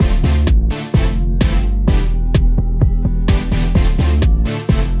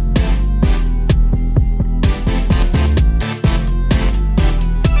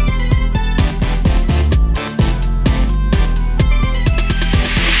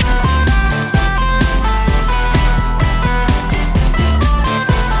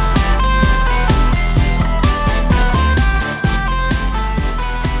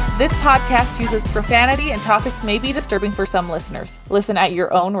podcast uses profanity and topics may be disturbing for some listeners. Listen at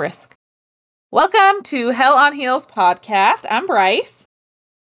your own risk. Welcome to Hell on Heels podcast. I'm Bryce.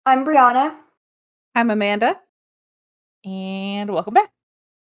 I'm Brianna. I'm Amanda. And welcome back.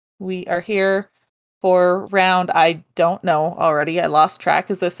 We are here for round, I don't know already. I lost track.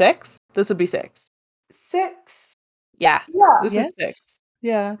 Is this 6? This would be 6. 6. Yeah. Yeah. This is 6.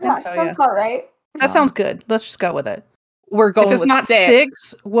 Yeah, I think so, sounds about right. That sounds good. Let's just go with it. We're going if it's with not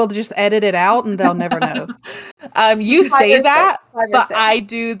 6, we'll just edit it out and they'll never know. You say that, but 6. I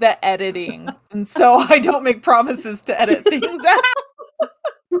do the editing. And so I don't make promises to edit things out.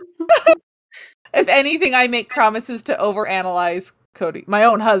 If anything, I make promises to overanalyze Cody, my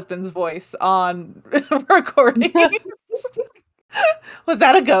own husband's voice on recording. Was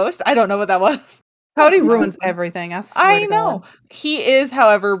that a ghost? I don't know what that was. Cody ruins everything. I know. God. He is,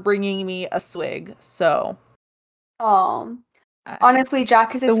 however, bringing me a swig. So, honestly,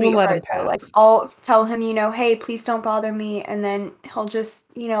 Jack is a sweetheart. So like, I'll tell him, hey, please don't bother me, and then he'll just,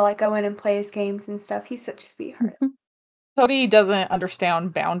 go in and play his games and stuff. He's such a sweetheart. Cody doesn't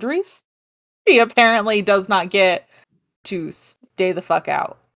understand boundaries. He apparently does not get to stay the fuck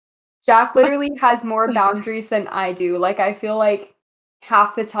out. Jack literally has more boundaries than I do. Like, I feel like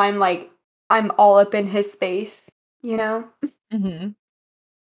half the time, like, I'm all up in his space, Mm-hmm.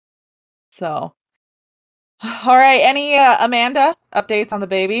 So, all right. Any Amanda updates on the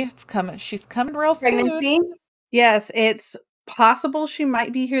baby? It's coming. She's coming real soon. Pregnancy? Yes, it's possible she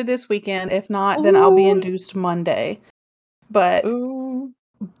might be here this weekend. If not, then I'll be induced Monday. But I'm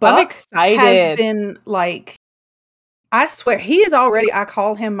excited. Has been like, I swear, he is already, I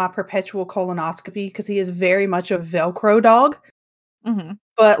call him my perpetual colonoscopy because he is very much a Velcro dog. Mm-hmm.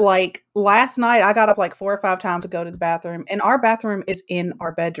 But like last night, I got up like 4 or 5 times to go to the bathroom, and our bathroom is in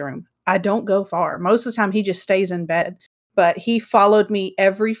our bedroom. I don't go far. Most of the time, he just stays in bed. But he followed me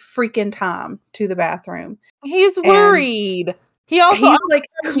every freaking time to the bathroom. He's worried. He's like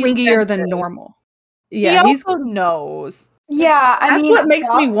clingier than normal. Yeah, he also knows. Yeah, that's what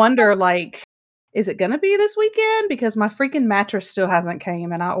makes me wonder, like, is it going to be this weekend? Because my freaking mattress still hasn't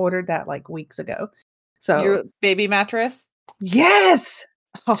came, and I ordered that like weeks ago. So your baby mattress? Yes.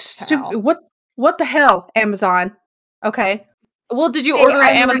 What the hell, Amazon? Okay. Well, did you order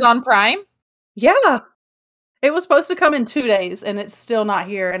at Amazon Prime? Yeah. It was supposed to come in 2 days, and it's still not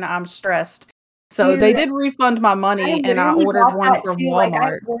here, and I'm stressed. So they did refund my money, and I ordered one from Walmart. Like,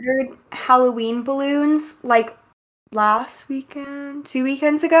 I ordered Halloween balloons like last weekend, 2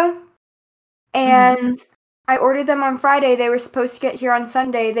 weekends ago. And I ordered them on Friday. They were supposed to get here on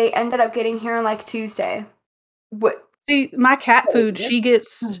Sunday. They ended up getting here on like Tuesday. What? See, my cat food, she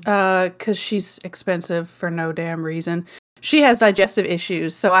gets, because she's expensive for no damn reason. She has digestive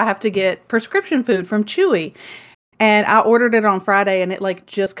issues, so I have to get prescription food from Chewy. And I ordered it on Friday, and it like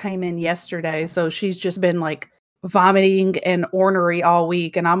just came in yesterday. So she's just been like vomiting and ornery all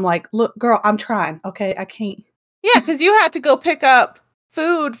week. And I'm like, look, girl, I'm trying. Okay, I can't. Yeah, because you had to go pick up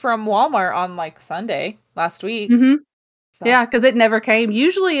food from Walmart on like Sunday last week. Mm-hmm. So. Yeah, because it never came.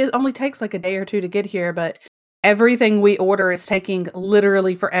 Usually it only takes like a day or 2 to get here, but everything we order is taking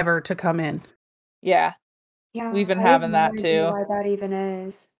literally forever to come in. Yeah. We've been having that too. Why that even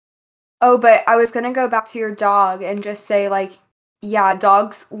is. Oh, but I was going to go back to your dog and just say, like, yeah,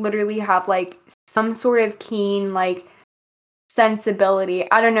 dogs literally have like some sort of keen like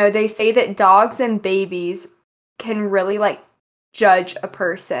sensibility. I don't know. They say that dogs and babies can really like judge a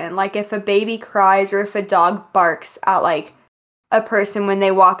person. Like if a baby cries or if a dog barks at like a person when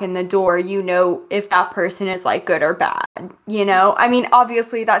they walk in the door, if that person is like good or bad, I mean,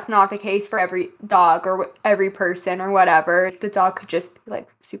 obviously that's not the case for every dog or every person or whatever. The dog could just be like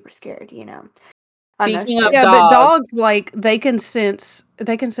super scared, Speaking of dogs, but dogs, like, they can sense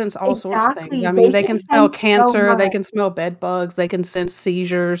all sorts of things. I mean, they can smell cancer, they can smell bed bugs, they can sense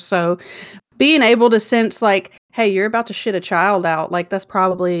seizures. So being able to sense like, hey, you're about to shit a child out, like that's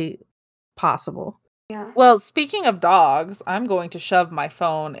probably possible. Yeah. Well, speaking of dogs, I'm going to shove my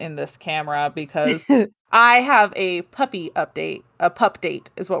phone in this camera because I have a puppy update. A pup date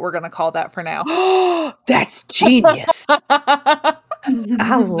is what we're going to call that for now. That's genius. I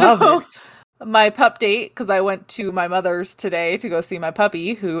love it. My pup date, because I went to my mother's today to go see my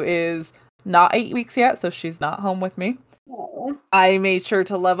puppy, who is not 8 weeks yet, so she's not home with me. Aww. I made sure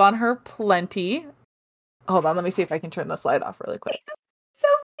to love on her plenty. Hold on, let me see if I can turn this light off really quick. So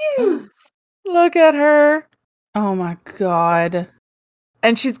cute. Look at her. Oh my god.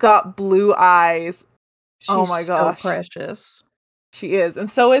 And she's got blue eyes. Oh my gosh. So precious. She is.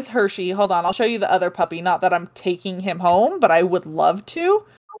 And so is Hershey. Hold on. I'll show you the other puppy. Not that I'm taking him home, but I would love to.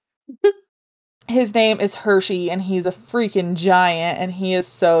 His name is Hershey, and he's a freaking giant, and he is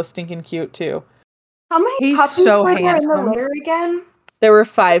so stinking cute too. How many He's puppies so were there in the handsome. litter again? There were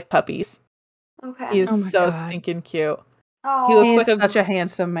 5 puppies. Okay. He is Oh my so God. stinking cute. Oh, He looks He's like such a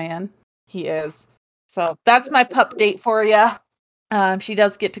handsome man. He is. So that's my pup date for you. She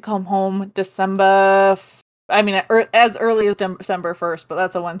does get to come home December. As early as December 1st, but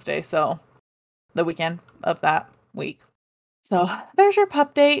that's a Wednesday, so the weekend of that week. So there's your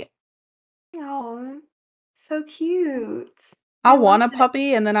pup date. oh, so cute. I love want a it.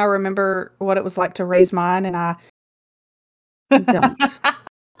 puppy, and then I remember what it was like to raise mine, and I don't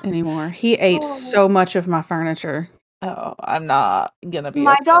anymore. He ate Oh. so much of my furniture. Oh, I'm not gonna be.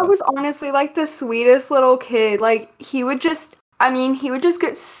 My okay dog with was honestly like the sweetest little kid. Like he would just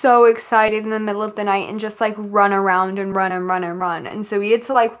get so excited in the middle of the night and just like run around and run and run and run. And so we had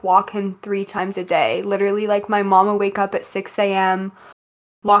to like walk him 3 times a day. Literally, like my mom would wake up at 6 a.m.,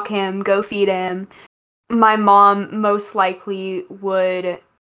 walk him, go feed him. My mom most likely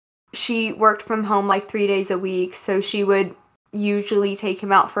she worked from home like 3 days a week, so she would usually take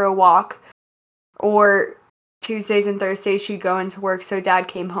him out for a walk. Or Tuesdays and Thursdays she'd go into work, so dad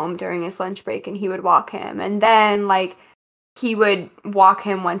came home during his lunch break and he would walk him. And then like he would walk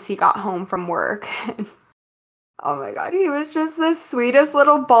him once he got home from work. Oh my God, he was just the sweetest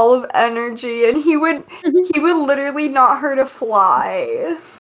little ball of energy, and he would literally not hurt a fly.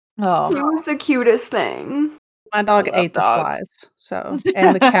 Oh, He was the cutest thing. My dog I love ate the dogs. flies, so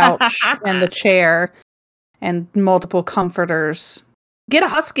and the couch and the chair and multiple comforters. Get a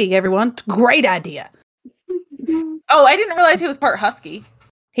husky, everyone. Great idea. Oh, I didn't realize he was part husky.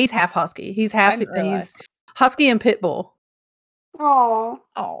 He's half husky. He's realize. husky and pit bull. Oh,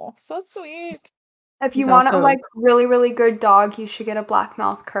 Oh, so sweet. if you He's want a also- like really really good dog, you should get a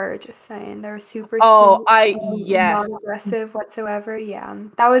blackmouth cur. Just saying, they're super Oh, sweet. yes. Not aggressive whatsoever. Yeah,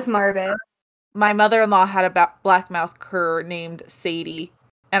 that was Marvis. My mother-in-law had a blackmouth cur named Sadie,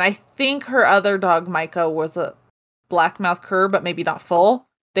 and I think her other dog Micah was a blackmouth cur, but maybe not full.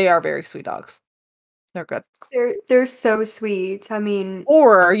 They are very sweet dogs. They're good. They're so sweet. I mean,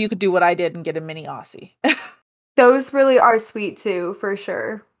 Or you could do what I did and get a mini Aussie. those really are sweet too, for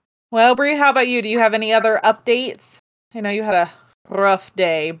sure. Well, Brie, how about you? Do you have any other updates? I know you had a rough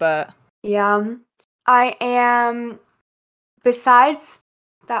day, but Yeah, I am. Besides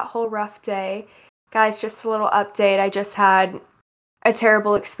that whole rough day, guys, just a little update. I just had a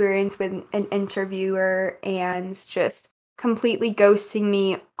terrible experience with an interviewer and just completely ghosting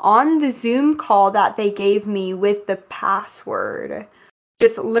me on the Zoom call that they gave me with the password.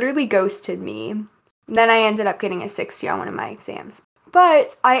 Just literally ghosted me. Then I ended up getting a 60 on one of my exams.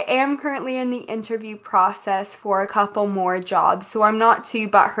 But I am currently in the interview process for a couple more jobs, so I'm not too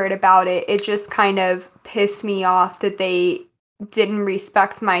butthurt about it. It just kind of pissed me off that they didn't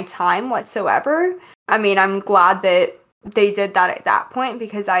respect my time whatsoever. I mean, I'm glad that they did that at that point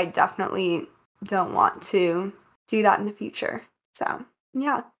because I definitely don't want to do that in the future. So,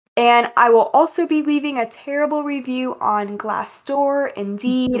 yeah. And I will also be leaving a terrible review on Glassdoor,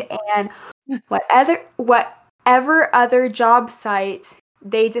 Indeed, and whatever other job site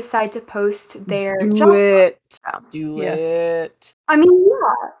they decide to post their job. Do Yes. it. I mean,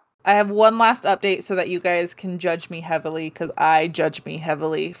 yeah. I have one last update so that you guys can judge me heavily, because I judge me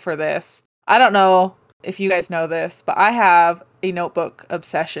heavily for this. I don't know if you guys know this, but I have a notebook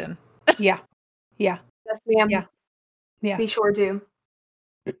obsession. Yeah. Yes, ma'am. Yeah. Yeah. We sure do.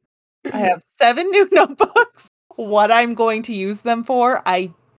 I have 7 new notebooks. What I'm going to use them for,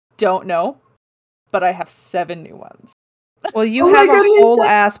 I don't know, but I have 7 new ones. Well, you Oh my have a goodness, whole that's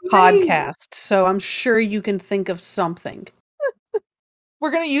ass great. podcast, so I'm sure you can think of something.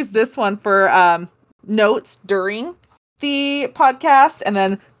 We're going to use this one for notes during the podcast, and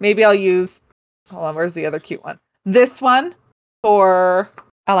then maybe I'll use, hold on, where's the other cute one? This one for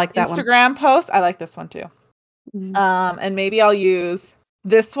I like that Instagram posts. I like this one too. one. And maybe I'll use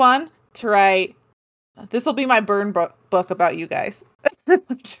this one to write. This will be my burn book about you guys. I'm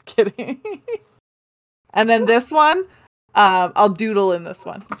just kidding. And then this one, I'll doodle in this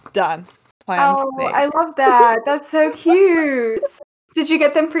one. Done. Plans Oh, made. I love that. That's so cute. Did you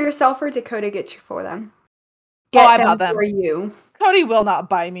get them for yourself or did Dakota get you for them? I bought them. For you. Cody will not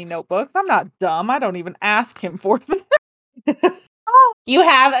buy me notebooks. I'm not dumb. I don't even ask him for them. You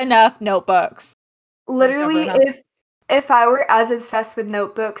have enough notebooks. Literally, never enough. if I were as obsessed with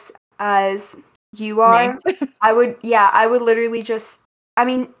notebooks as you are, I would literally just, I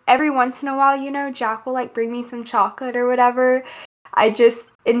mean, every once in a while, Jack will like bring me some chocolate or whatever. I just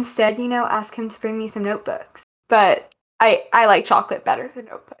instead, ask him to bring me some notebooks. But I like chocolate better than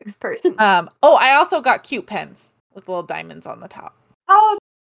notebooks personally. I also got cute pens with little diamonds on the top. Oh,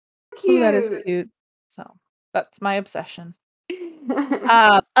 cute. Oh, that is cute. So that's my obsession.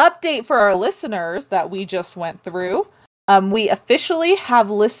 Update for our listeners that we just went through. We officially have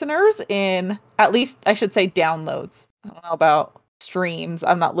listeners in, at least I should say downloads. I don't know about streams.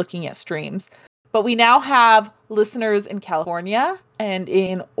 I'm not looking at streams. But we now have listeners in California and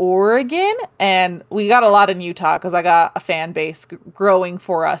in Oregon. And we got a lot in Utah because I got a fan base growing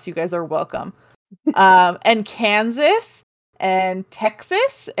for us. You guys are welcome. And Kansas and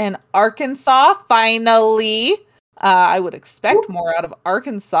Texas and Arkansas, finally. I would expect more out of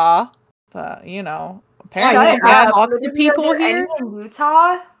Arkansas, but apparently Shut we have up. lots of Literally, people are there here. any in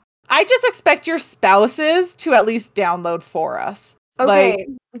Utah? I just expect your spouses to at least download for us. Okay,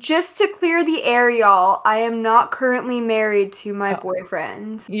 just to clear the air, y'all, I am not currently married to my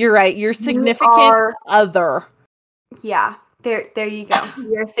boyfriend. You're right. Your significant other. Yeah, there you go.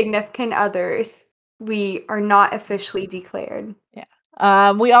 Your significant others. We are not officially declared.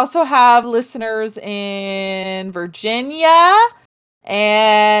 Yeah. We also have listeners in Virginia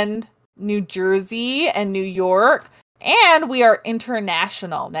and New Jersey and New York, and we are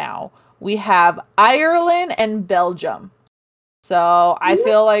international now. We have Ireland and Belgium. So I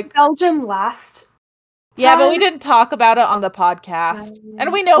feel like Belgium last. Yeah, but we didn't talk about it on the podcast.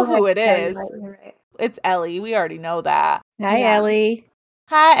 And we know who it is. You're right. It's Ellie. We already know that. Hi, Yeah. Ellie.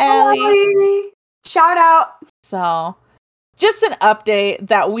 Hi, Ellie. Ellie. Shout out. So, just an update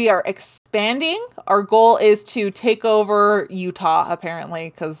that we are expanding. Our goal is to take over Utah, apparently,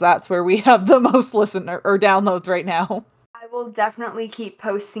 because that's where we have the most listener or downloads right now. I will definitely keep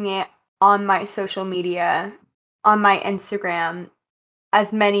posting it on my social media, on my Instagram,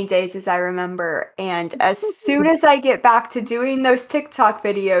 as many days as I remember. And as soon as I get back to doing those TikTok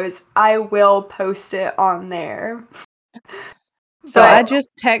videos, I will post it on there. So I just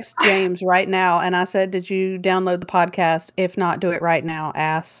text James right now and I said, did you download the podcast? If not, do it right now,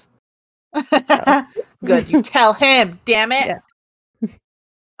 ass. So. Good. You tell him, damn it. Yes.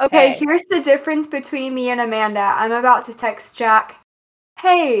 Okay, Hey. here's the difference between me and Amanda. I'm about to text Jack.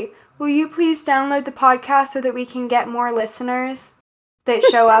 Hey, will you please download the podcast so that we can get more listeners that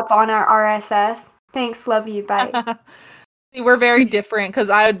show up on our RSS? Thanks, love you, bye. See, we're very different because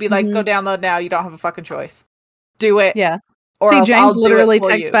I would be like, go download now. You don't have a fucking choice. Do it. Yeah. Or See, else James I'll do literally it for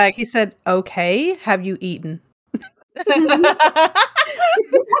texts you. back. He said, okay, have you eaten?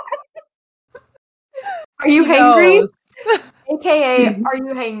 Are you He hangry? knows. AKA, are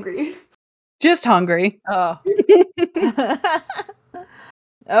you hangry? Just hungry. Oh.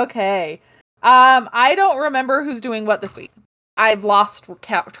 Okay. I don't remember who's doing what this week. I've lost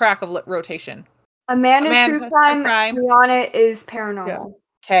track of rotation. Amanda's Amanda's true true crime. crime. Rihanna is paranormal.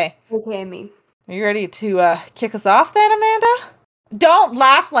 Okay. AKA me. Are you ready to kick us off then, Amanda? Don't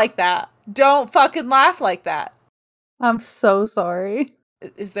laugh like that. Don't fucking laugh like that. I'm so sorry.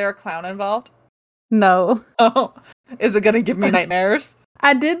 Is there a clown involved? No. Oh. Is it going to give me nightmares?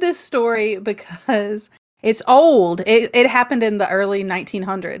 I did this story because it's old. It happened in the early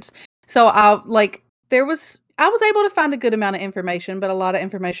 1900s. So I was able to find a good amount of information, but a lot of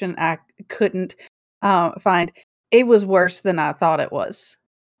information I couldn't find. It was worse than I thought it was.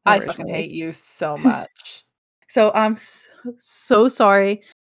 I originally. fucking hate you so much. So I'm so sorry.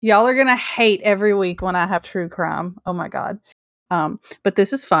 Y'all are gonna hate every week when I have true crime. Oh my god. But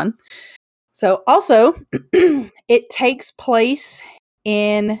this is fun. So also, it takes place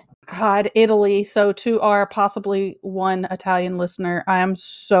in Italy. So to our possibly one Italian listener, I am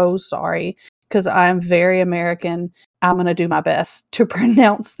so sorry because I'm very American. I'm gonna do my best to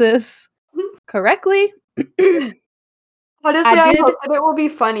pronounce this correctly. Honestly, I hope that it will be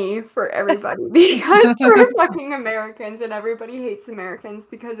funny for everybody because we're fucking Americans and everybody hates Americans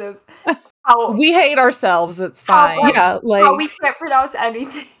because of how We hate ourselves. It's fine. Yeah, how we can't pronounce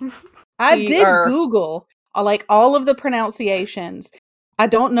anything. I We did are- Google like all of the pronunciations. I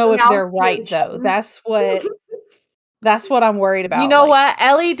don't know if they're right though. That's what I'm worried about. You know like, what?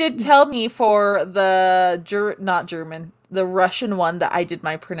 Ellie did tell me for the the Russian one that I did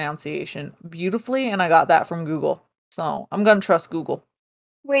my pronunciation beautifully, and I got that from Google. So I'm gonna trust Google.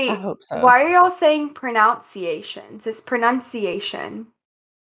 Wait, I hope so. why are y'all saying pronunciations? It's pronunciation.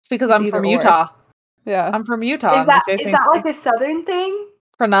 It's because It's I'm from either or. Utah. Yeah. I'm from Utah. Is and we that say is things that like a southern thing?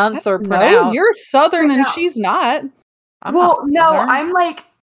 pronounce or No, pronounce? you're Southern and Pronounce. she's not. I'm Well, not no, Southern. I'm like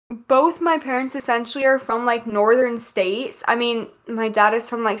both my parents essentially are from like northern states. I mean, my dad is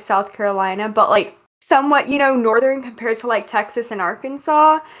from like South Carolina, but like somewhat, northern compared to like Texas and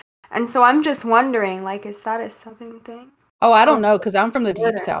Arkansas. And so I'm just wondering, like, is that a southern thing? Oh, I don't know because I'm from the deep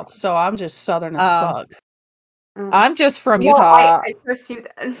Southern. South, so I'm just Southern as Oh. fuck. Mm. I'm just from Well, Utah. I trust you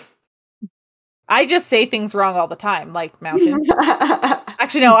then. I just say things wrong all the time, like mountain.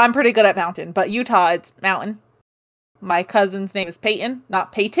 Actually, no, I'm pretty good at mountain, but Utah, it's mountain. My cousin's name is Peyton,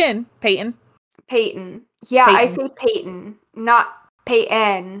 not Peyton. Peyton. Peyton. Yeah, I Peyton. say Peyton, not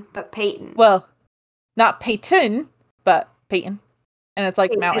Peyton, but Peyton. Well, not Peyton, but Peyton. And it's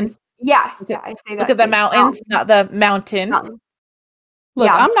like Peyton. mountain. Yeah, I say that. Look at the mountains, not the mountain. Look,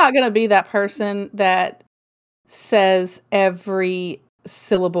 Yeah. I'm not going to be that person that says every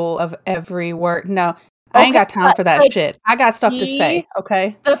syllable of every word. No, I ain't got time for that shit. I got stuff to say,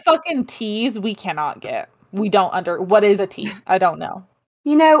 okay? The fucking T's we cannot get. We don't what is a T? I don't know.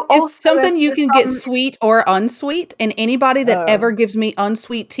 You know, It's something you can get sweet or unsweet, and anybody that ever gives me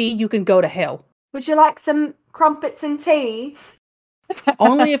unsweet tea, you can go to hell. Would you like some crumpets and tea?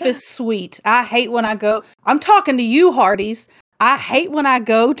 Only if it's sweet. I hate when I go. I'm talking to you, Hardee's. I hate when I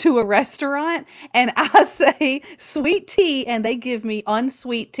go to a restaurant and I say sweet tea and they give me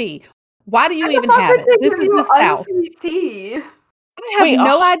unsweet tea. Why do you even have it? This is the South. Tea. I have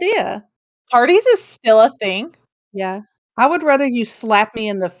no idea. Hardee's is still a thing. Yeah. I would rather you slap me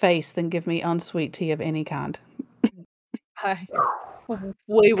in the face than give me unsweet tea of any kind.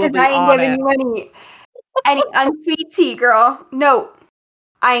 We will be I ain't on giving it. you any unsweet tea, girl. No,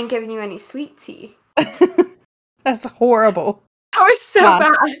 I ain't giving you any sweet tea. That's horrible. That was so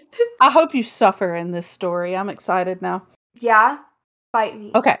bad. I hope you suffer in this story. I'm excited now. Yeah, fight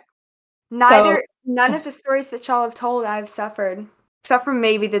me. Okay. None of the stories that y'all have told I've suffered, except for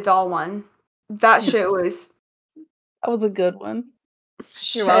maybe the doll one. That shit was. That was a good one.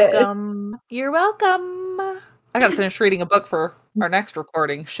 You're welcome. You're welcome. I gotta finish reading a book for our next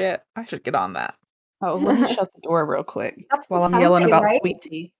recording. Shit, I should get on that. Oh, let me shut the door real quick while I'm Sunday, yelling about right? sweet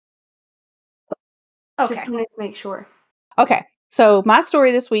tea. Okay. Just wanted to make sure. Okay, so my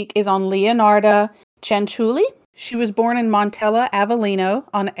story this week is on Leonarda Cianciulli. She was born in Montella, Avellino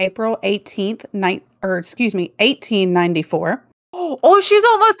on April 18th, 1894. Oh, she's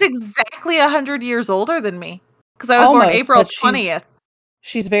almost exactly 100 years older than me. Because I was born April 20th.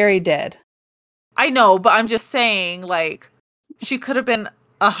 She's very dead. I know, but I'm just saying, like, she could have been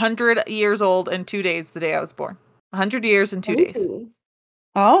 100 years old in 2 days the day I was born. 100 years in 2 days.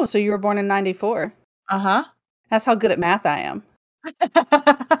 Oh, so you were born in 94. Uh-huh. That's how good at math I am.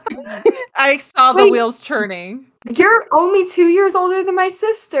 I saw the wheels turning. You're only 2 years older than my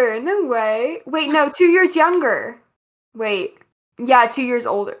sister. No way. Wait, no, 2 years younger. Wait. Yeah, 2 years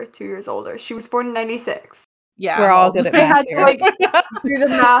older. 2 years older. She was born in 96. Yeah. We're all good at math. I had to do the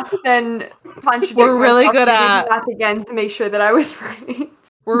math and contradict We're really good at math again to make sure that I was right.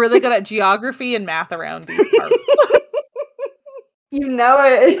 We're really good at geography and math around these parts. You know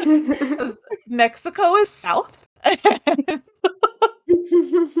it. Mexico is south.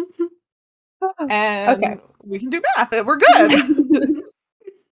 And we can do math. We're good.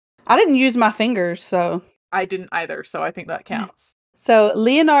 I didn't use my fingers, so. I didn't either, so I think that counts. So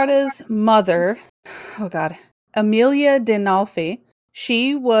Leonarda's mother, Amelia Dinolfi,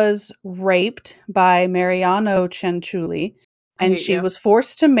 she was raped by Mariano Cianciulli, and she was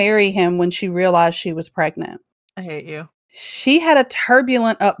forced to marry him when she realized she was pregnant. I hate you. She had a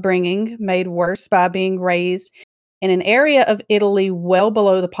turbulent upbringing made worse by being raised in an area of Italy well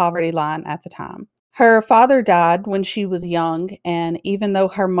below the poverty line at the time. Her father died when she was young, and even though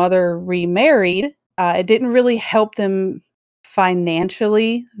her mother remarried, it didn't really help them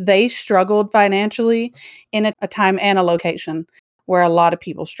financially. They struggled financially in a time and a location where a lot of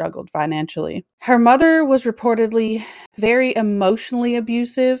people struggled financially. Her mother was reportedly very emotionally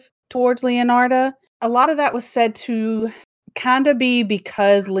abusive towards Leonarda. A lot of that was said to kind of be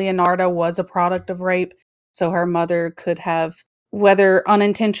because Leonarda was a product of rape. So her mother could have, whether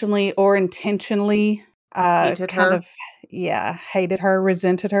unintentionally or intentionally, hated her,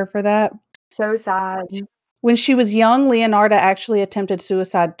 resented her for that. So sad. When she was young, Leonarda actually attempted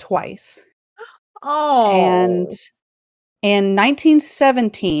suicide twice. Oh. And in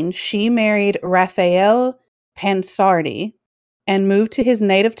 1917, she married Raphael Pansardi and moved to his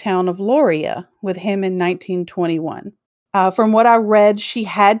native town of Loria with him in 1921. From what I read, she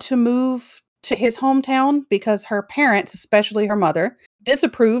had to move to his hometown because her parents, especially her mother,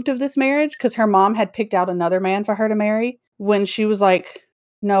 disapproved of this marriage because her mom had picked out another man for her to marry. When she was like,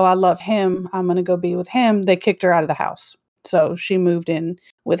 no, I love him, I'm going to go be with him, they kicked her out of the house. So she moved in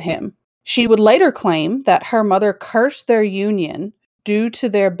with him. She would later claim that her mother cursed their union due to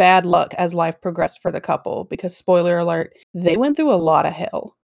their bad luck as life progressed for the couple, because, spoiler alert, they went through a lot of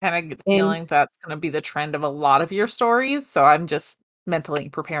hell. And I get the feeling that's going to be the trend of a lot of your stories, so I'm just mentally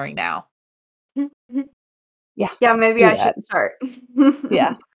preparing now. Yeah, maybe I should start.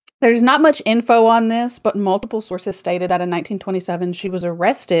 Yeah. There's not much info on this, but multiple sources stated that in 1927 she was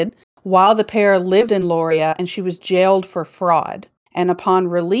arrested while the pair lived in Lauria, and she was jailed for fraud. And upon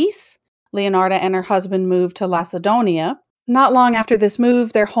release, Leonarda and her husband moved to Lacedonia. Not long after this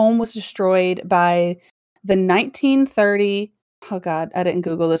move, their home was destroyed by the 1930, oh God, I didn't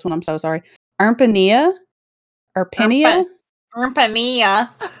Google this one, I'm so sorry, Irpinia? Irpinia.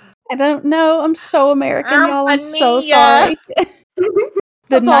 I don't know, I'm so American, y'all, I'm so Irpinia. sorry. The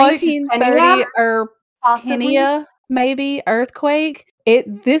That's all I can- 1930 Possibly. Irpinia, maybe, earthquake.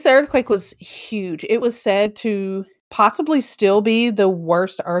 This earthquake was huge. It was said to possibly still be the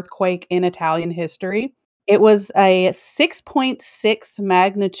worst earthquake in Italian history. It was a 6.6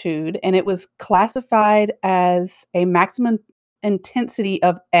 magnitude, and it was classified as a maximum intensity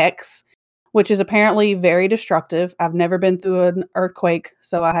of X, which is apparently very destructive. I've never been through an earthquake,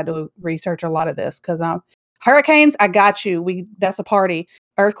 so I had to research a lot of this because hurricanes, I got you. That's a party.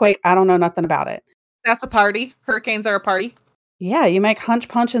 Earthquake, I don't know nothing about it. That's a party. Hurricanes are a party. Yeah, you make hunch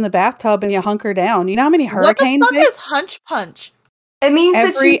punch in the bathtub and you hunker down. You know how many hurricanes? What the fuck is hunch punch? It means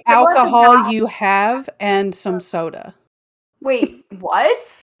that Every you fill up the alcohol bath- you have and some soda. Wait,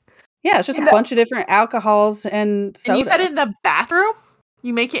 what? Yeah, it's just a Yeah. bunch of different alcohols and soda. And you said in the bathroom?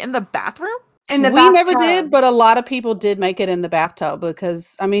 You make it in the bathroom? In the We never bathtub. did, but a lot of people did make it in the bathtub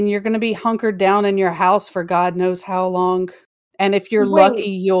because, I mean, you're going to be hunkered down in your house for God knows how long. And if you're Wait. lucky,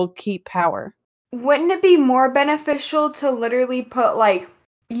 you'll keep power. Wouldn't it be more beneficial to literally put like,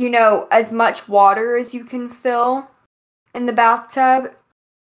 as much water as you can fill in the bathtub?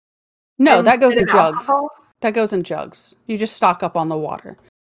 No, that goes instead in of jugs. alcohol? That goes in jugs. You just stock up on the water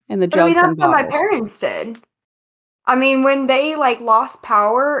in the But I mean, jugs that's and what my bottles. parents did. I mean, when they lost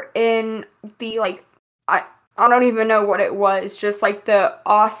power in the I don't even know what it was, just like the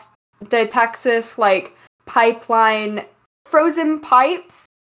Texas pipeline frozen pipes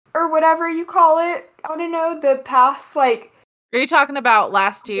or whatever you call it. I don't know, the past Are you talking about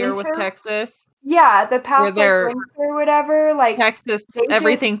last year with Winter? Texas? the past they're- winter or whatever, Texas, they just-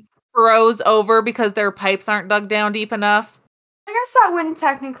 everything froze over because their pipes aren't dug down deep enough. I guess that wouldn't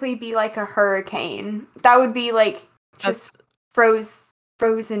technically be like a hurricane. That would be just frozenity.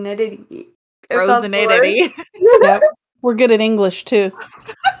 if that's the word. Frozenidity. Yep. We're good at English too.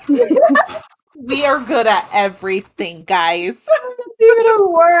 We are good at everything, guys. That's even a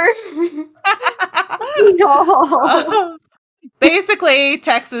word. No. Basically,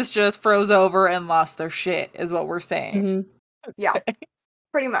 Texas just froze over and lost their shit, is what we're saying. Mhm. Yeah,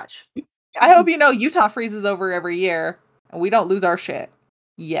 pretty much. I hope you know Utah freezes over every year and we don't lose our shit.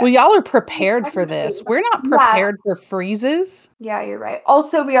 Yeah. Well, y'all are prepared for this. We're not Yeah. prepared for freezes. Yeah, you're right.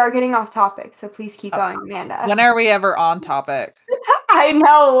 Also, we are getting off topic, so please keep going, Amanda. When are we ever on topic? I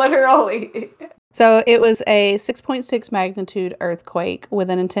know, literally. So it was a 6.6 magnitude earthquake with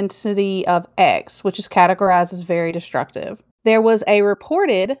an intensity of X, which is categorized as very destructive. There was a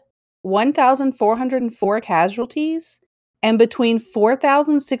reported 1,404 casualties and between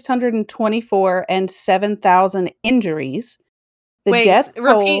 4,624 and 7,000 injuries. The Wait, death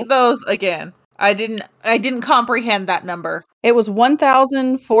repeat toll, those again. I didn't comprehend that number. it was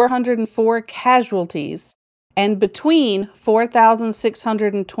 1,404 casualties and between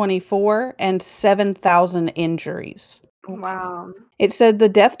 4,624 and 7,000 injuries. Wow. It said the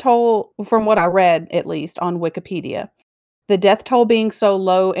death toll, from what I read at least on Wikipedia, the death toll being so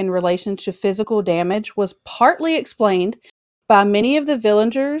low in relation to physical damage was partly explained by many of the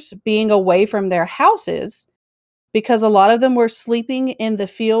villagers being away from their houses because a lot of them were sleeping in the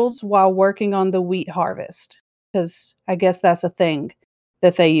fields while working on the wheat harvest. Because I guess that's a thing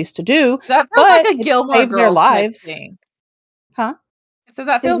that they used to do. That feels But like a it Gilmore saved Girls their type lives. thing. Huh? So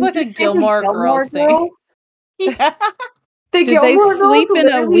that feels Did like you a say the Gilmore Girls thing. Girls? Yeah. The Did they Gilmore Girls sleep in a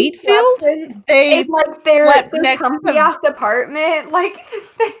literally wheat slept field? in- They in their slept next to- comfy ass apartment. They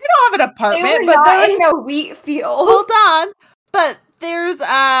don't have an apartment, were but not they're in a wheat field. hold on. But there's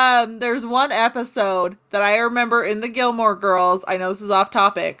one episode that I remember in the Gilmore Girls. I know this is off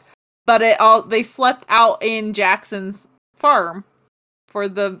topic, but they slept out in Jackson's farm for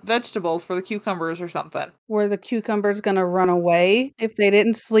the vegetables, for the cucumbers or something. Were the cucumbers going to run away if they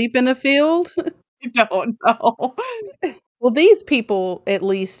didn't sleep in a field? I don't know. Well, these people, at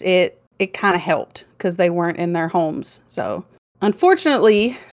least, it kind of helped because they weren't in their homes. So,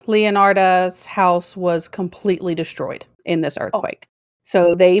 unfortunately, Leonarda's house was completely destroyed in this earthquake.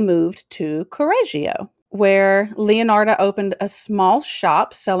 So they moved to Correggio, where Leonarda opened a small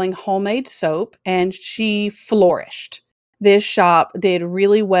shop selling homemade soap, and she flourished. This shop did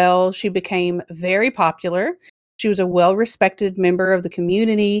really well. She became very popular. She was a well-respected member of the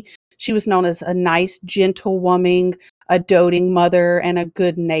community. She was known as a nice, gentle woman, a doting mother, and a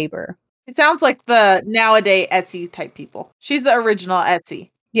good neighbor. It sounds like the nowadays Etsy type people. She's the original Etsy.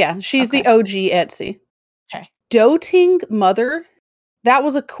 Yeah, she's the Okay. OG Etsy. Okay. Doting mother. That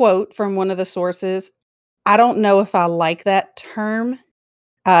was a quote from one of the sources. I don't know if I like that term.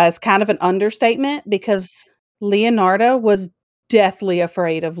 It's kind of an understatement because Leonarda was deathly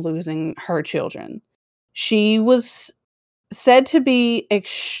afraid of losing her children. She was said to be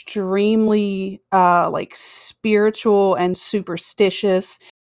extremely like spiritual and superstitious.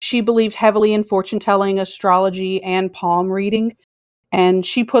 She believed heavily in fortune telling, astrology, and palm reading, and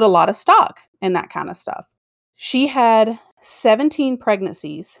she put a lot of stock in that kind of stuff. She had 17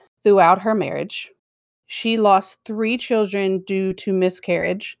 pregnancies throughout her marriage. She lost 3 children due to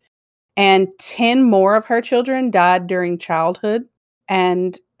miscarriage, and 10 more of her children died during childhood.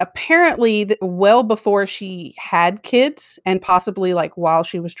 And apparently, well before she had kids, and possibly like while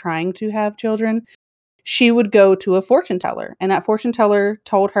she was trying to have children, she would go to a fortune teller. And that fortune teller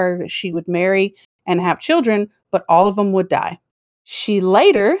told her that she would marry and have children, but all of them would die. She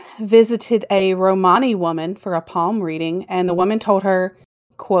later visited a Romani woman for a palm reading, and the woman told her,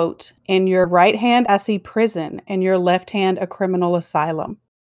 quote, "In your right hand, I see prison, and your left hand, a criminal asylum."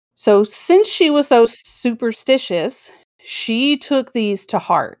 So since she was so superstitious, she took these to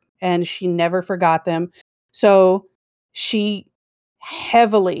heart and she never forgot them. So she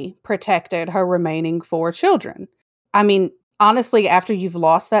heavily protected her remaining 4 children. I mean, honestly, after you've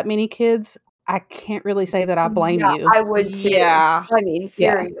lost that many kids, I can't really say that I blame Yeah, you. I would too. Yeah. I mean, Yeah.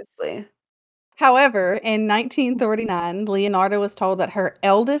 seriously. However, in 1939, Leonarda was told that her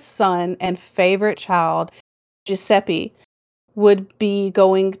eldest son and favorite child, Giuseppe, would be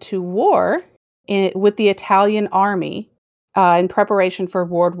going to war with the Italian army in preparation for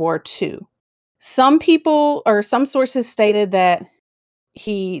World War II. Some people or some sources stated that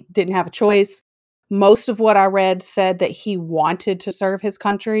he didn't have a choice. Most of what I read said that he wanted to serve his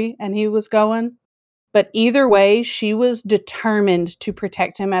country and he was going. But either way, she was determined to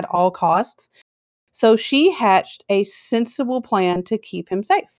protect him at all costs. So she hatched a sensible plan to keep him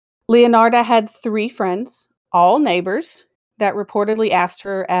safe. Leonarda had 3 friends, all neighbors, that reportedly asked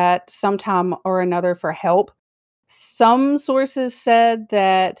her at some time or another for help. Some sources said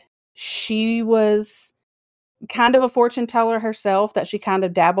that she was kind of a fortune teller herself, that she kind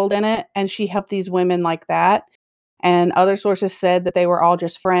of dabbled in it, and she helped these women like that. And other sources said that they were all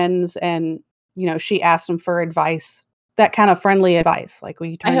just friends and, you know, she asked them for advice, that kind of friendly advice, like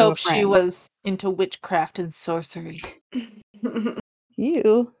when you I turn to a hope she friend. was into witchcraft and sorcery.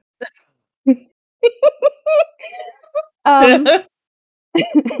 You. um,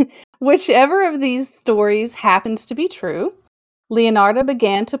 Whichever of these stories happens to be true, Leonarda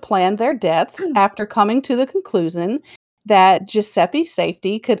began to plan their deaths after coming to the conclusion that Giuseppe's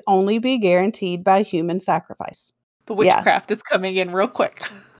safety could only be guaranteed by human sacrifice. The witchcraft is coming in real quick.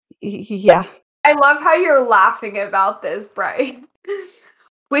 Yeah. I love how you're laughing about this, Brian.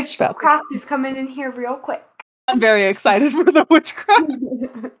 Witchcraft is coming in here real quick. I'm very excited for the witchcraft.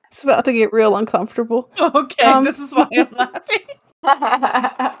 It's about to get real uncomfortable. Okay, this is why I'm laughing.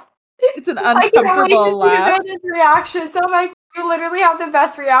 It's an I can't wait to uncomfortable see laugh. Amanda's reactions. Oh my, you literally have the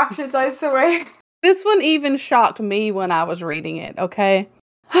best reactions, I swear. This one even shocked me when I was reading it, okay?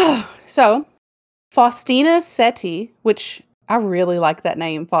 So, Faustina Seti, which I really like that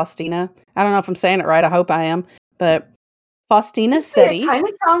name, Faustina. I don't know if I'm saying it right. I hope I am. But Faustina Seti. It kind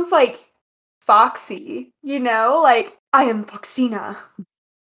of sounds like Foxy, you know? Like, I am Foxina.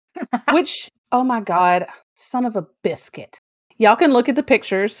 Which, oh my god, son of a biscuit. Y'all can look at the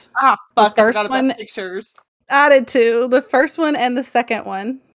pictures. Ah, fuck, The I first forgot about one- pictures. I did too. The first one and the second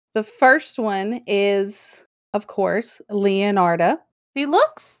one. The first one is, of course, Leonarda. She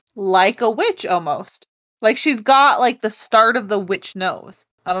looks like a witch almost. Like she's got like the start of the witch nose.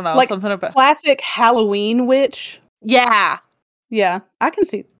 I don't know, Like something about classic Halloween witch. Yeah. Yeah, I can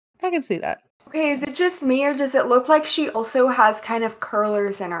see that. Okay, is it just me or does it look like she also has kind of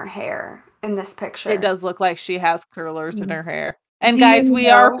curlers in her hair in this picture? It does look like she has curlers in Mhm. her hair. And Do guys, you we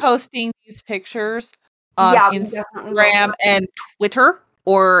are know- posting these pictures on Yeah, we definitely will. Instagram and Twitter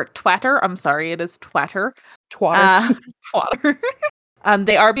or Twatter. I'm sorry, it is Twatter. Twatter. Twatter.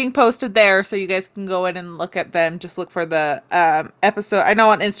 They are being posted there, so you guys can go in and look at them. Just look for the episode. I know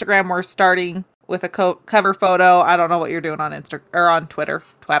on Instagram we're starting with a cover photo. I don't know what you're doing on or on Twitter,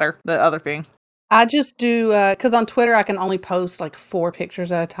 the other thing. I just do because on Twitter I can only post like 4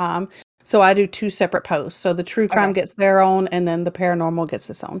 pictures at a time, so I do 2 separate posts. So the true crime gets their own, and then the paranormal gets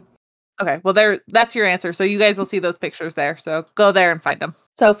its own. Okay, well that's your answer. So you guys will see those pictures there. So go there and find them.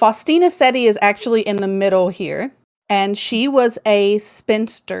 So Faustina Seti is actually in the middle here, and she was a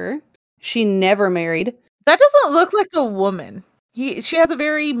spinster. She never married. That doesn't look like a woman. She has a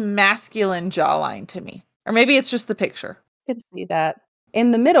very masculine jawline to me. Or maybe it's just the picture. I can see that.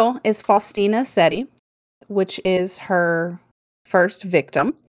 In the middle is Faustina Seti, which is her first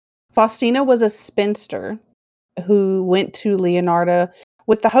victim. Faustina was a spinster who went to Leonardo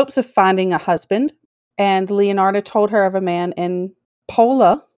with the hopes of finding a husband. And Leonardo told her of a man in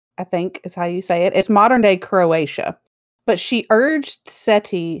Pola, I think is how you say it. It's modern-day Croatia. But she urged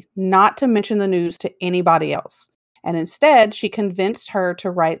Seti not to mention the news to anybody else. And instead, she convinced her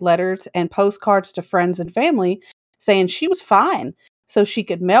to write letters and postcards to friends and family saying she was fine so she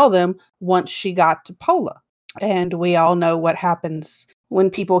could mail them once she got to Pola. And we all know what happens when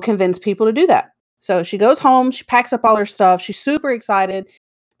people convince people to do that. So she goes home, she packs up all her stuff. She's super excited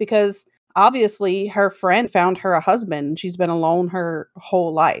because obviously her friend found her a husband and she's been alone her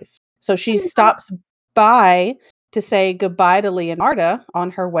whole life. So she stops by to say goodbye to Leonardo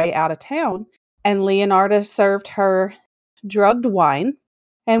on her way out of town. And Leonardo served her drugged wine.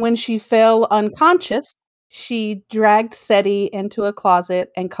 And when she fell unconscious, she dragged Seti into a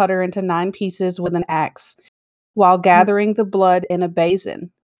closet and cut her into 9 pieces with an axe while gathering the blood in a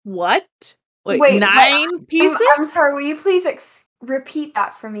basin. What? Wait 9 pieces? I'm sorry, will you please repeat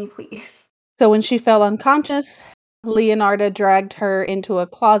that for me, please? So when she fell unconscious, Leonardo dragged her into a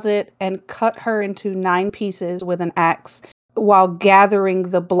closet and cut her into 9 pieces with an axe while gathering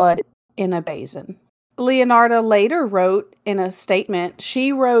the blood in a basin. Leonardo later wrote in a statement,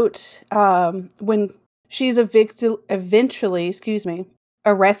 she wrote when she's eventually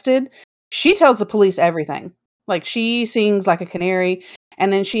arrested, she tells the police everything. Like, she sings like a canary.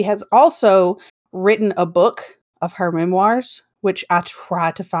 And then she has also written a book of her memoirs, which I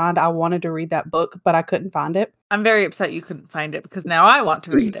tried to find. I wanted to read that book, but I couldn't find it. I'm very upset you couldn't find it because now I want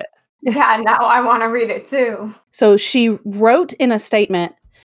to read it. Yeah, now I want to read it too. So she wrote in a statement,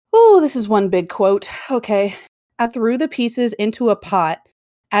 oh, this is one big quote. Okay. I threw the pieces into a pot,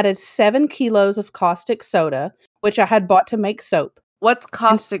 added 7 kilos of caustic soda, which I had bought to make soap. What's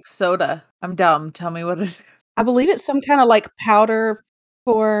caustic soda? I'm dumb. Tell me what it is. I believe it's some kind of like powder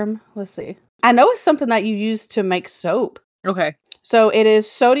form. Let's see. I know it's something that you use to make soap. Okay. So it is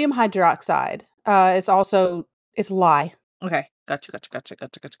sodium hydroxide. It's lye. Okay. Gotcha.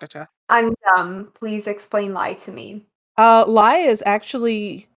 I'm dumb. Please explain lye to me. Lye is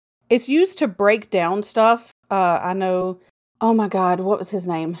actually, it's used to break down stuff. I know, oh my God, what was his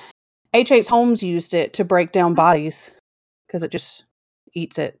name? H.H. Holmes used it to break down bodies because it just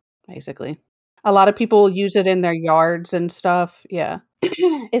eats it, basically. A lot of people use it in their yards and stuff. Yeah.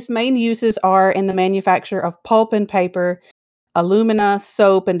 Its main uses are in the manufacture of pulp and paper, alumina,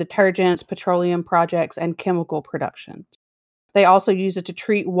 soap and detergents, petroleum projects, and chemical production. They also use it to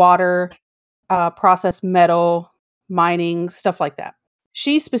treat water, process metal, mining, stuff like that.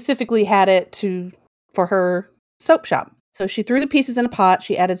 She specifically had it for her soap shop. So she threw the pieces in a pot.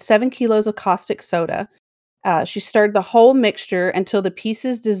 She added 7 kilos of caustic soda. She stirred the whole mixture until the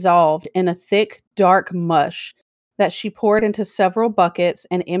pieces dissolved in a thick, dark mush that she poured into several buckets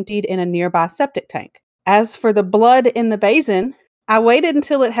and emptied in a nearby septic tank. As for the blood in the basin, I waited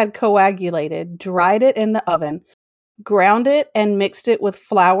until it had coagulated, dried it in the oven, ground it, and mixed it with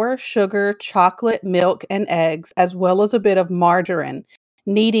flour, sugar, chocolate, milk, and eggs, as well as a bit of margarine,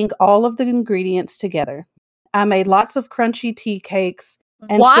 kneading all of the ingredients together. I made lots of crunchy tea cakes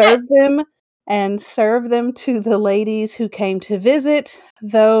and served them to the ladies who came to visit,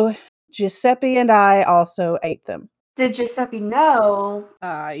 though Giuseppe and I also ate them. Did Giuseppe know?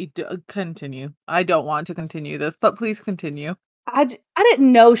 Continue. I don't want to continue this, but please continue. I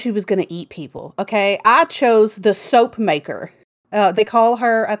didn't know she was going to eat people, okay? I chose the soap maker. They call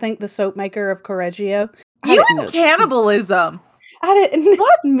her, I think, the soap maker of Correggio. You and cannibalism! I didn't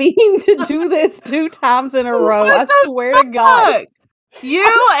mean to do this 2 times in a row. I swear to God.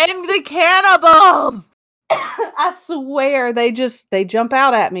 You and the cannibals! I swear, they jump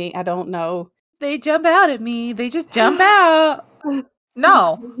out at me. I don't know. They jump out at me. They just jump out.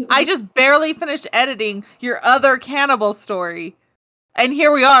 No, I just barely finished editing your other cannibal story. And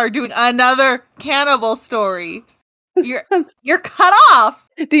here we are doing another cannibal story. You're cut off.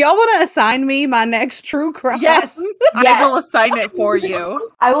 Do y'all want to assign me my next true crime? Yes, I will assign it for you.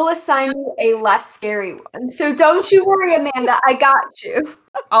 I will assign you a less scary one. So don't you worry, Amanda. I got you.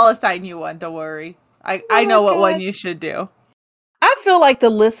 I'll assign you one. Don't worry. I know what one you should do. I feel like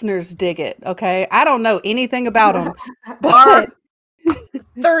the listeners dig it, okay? I don't know anything about them. But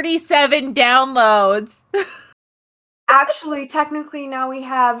 37 downloads. Actually, technically now we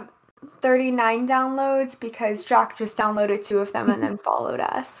have 39 downloads because Jack just downloaded 2 of them and then followed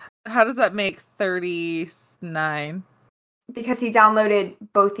us. How does that make 39? Because he downloaded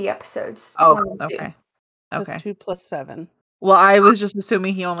both the episodes. Oh, okay. That's 2 plus 7. Well, I was just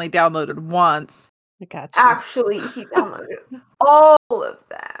assuming he only downloaded once. I got you. Actually, he downloaded all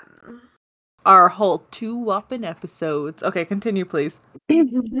our whole 2 whopping episodes. Okay, continue, please.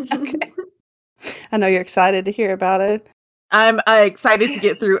 Okay. I know you're excited to hear about it. I'm excited to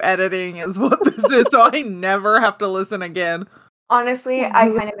get through editing is what this is, so I never have to listen again. Honestly, I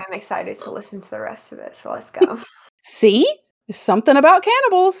kind of am excited to listen to the rest of it, so let's go. See? It's something about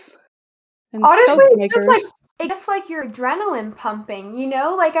cannibals. And Honestly, soap it's just makers. it's like your adrenaline pumping, you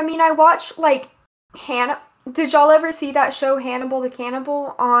know? Like, I mean, I watched, like, did y'all ever see that show, Hannibal the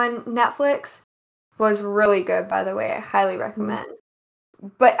Cannibal, on Netflix? Was really good, by the way. I highly recommend.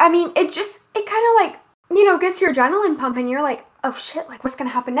 But, I mean, it kind of, like, you know, gets your adrenaline pumping. You're like, oh, shit, like, what's going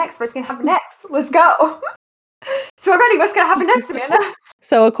to happen next? What's going to happen next? Let's go. So, already, what's going to happen next, Amanda?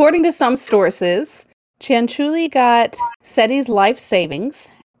 So, according to some sources, Cianciulli got Seti's life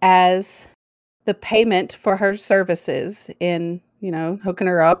savings as the payment for her services in, you know, hooking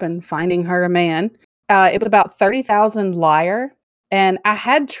her up and finding her a man. It was about 30,000 lyre, and I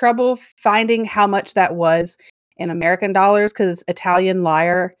had trouble finding how much that was in American dollars because Italian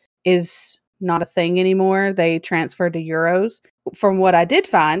lyre is not a thing anymore. They transferred to euros. From what I did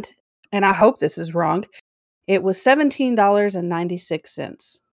find, and I hope this is wrong, it was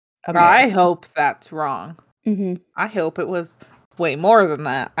 $17.96. I hope that's wrong. Mm-hmm. I hope it was way more than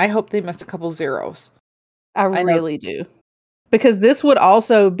that. I hope they missed a couple zeros. I really do. Because this would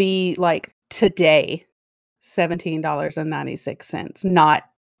also be like today, $17.96, not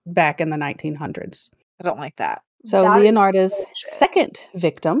back in the 1900s. I don't like that. So That is Leonardo's bullshit. second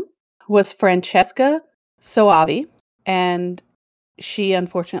victim was Francesca Soavi, and she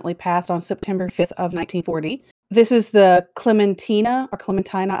unfortunately passed on September 5th of 1940. This is the Clementina,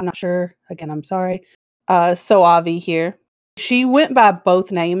 I'm not sure. Again, I'm sorry. Soavi here. She went by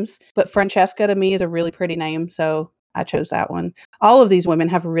both names, but Francesca to me is a really pretty name, so I chose that one. All of these women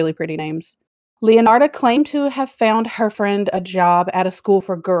have really pretty names. Leonardo claimed to have found her friend a job at a school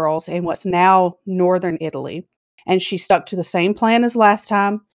for girls in what's now northern Italy, and she stuck to the same plan as last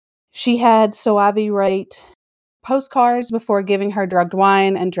time. She had Soavi write postcards before giving her drugged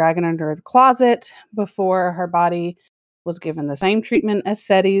wine and dragging her into the closet before her body was given the same treatment as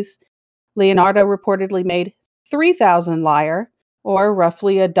Seti's. Leonardo reportedly made 3,000 lyre, or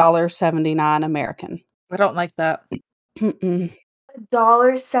roughly $1.79 American. I don't like that.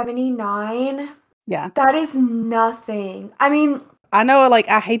 $1.79? Yeah. That is nothing. I mean, I know, like,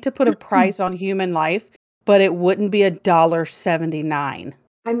 I hate to put a price on human life, but it wouldn't be $1.79.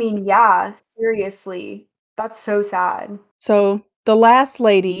 I mean, yeah, seriously. That's so sad. So the last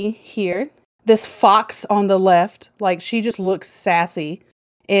lady here, this fox on the left, like she just looks sassy,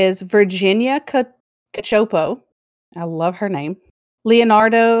 is Virginia Cachopo. I love her name.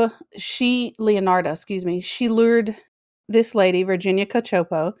 Leonardo, she lured this lady, Virginia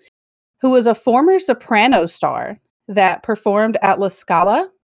Cachopo, who was a former soprano star that performed at La Scala,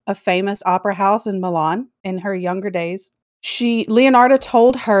 a famous opera house in Milan, in her younger days. Leonardo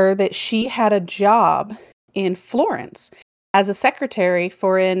told her that she had a job in Florence as a secretary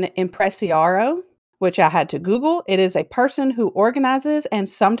for an impresario, which I had to Google. It is a person who organizes and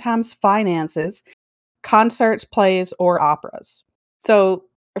sometimes finances concerts, plays, or operas. So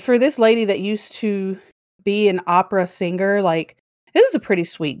for this lady that used to be an opera singer, like, this is a pretty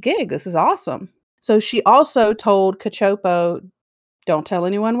sweet gig. This is awesome. So she also told Cachopo, don't tell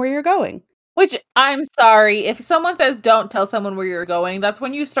anyone where you're going. Which, I'm sorry, if someone says don't tell someone where you're going, that's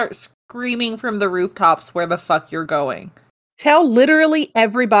when you start screaming from the rooftops where the fuck you're going. Tell literally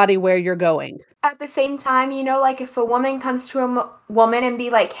everybody where you're going. At the same time, you know, like if a woman comes to a woman and be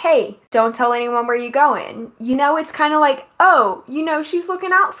like, hey, don't tell anyone where you're going, you know, it's kind of like, oh, you know, she's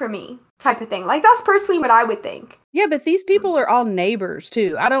looking out for me type of thing. Like, that's personally what I would think. Yeah, but these people are all neighbors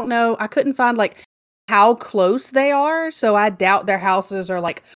too. I don't know. I couldn't find like how close they are. So I doubt their houses are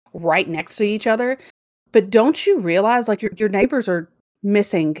like right next to each other. But don't you realize like your neighbors are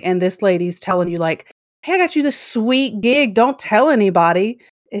missing and this lady's telling you like, hey, I got you this sweet gig. Don't tell anybody.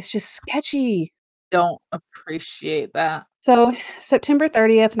 It's just sketchy. Don't appreciate that. So, September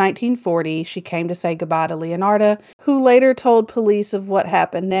 30th, 1940, she came to say goodbye to Leonardo, who later told police of what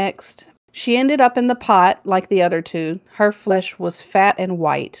happened next. She ended up in the pot like the other two. Her flesh was fat and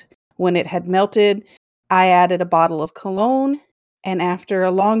white. When it had melted, I added a bottle of cologne, and after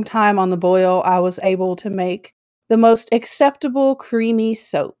a long time on the boil, I was able to make the most acceptable creamy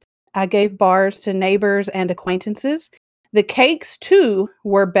soap. I gave bars to neighbors and acquaintances. The cakes, too,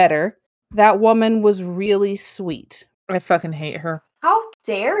 were better. That woman was really sweet. I fucking hate her. How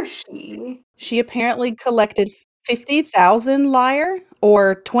dare she? She apparently collected 50,000 lyre,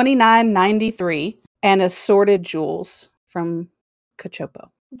 or $29.93, and assorted jewels from Cachopo.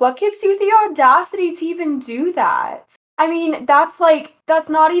 What gives you the audacity to even do that? I mean, that's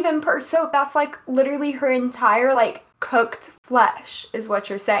not even per soap. That's like literally her entire like cooked flesh is what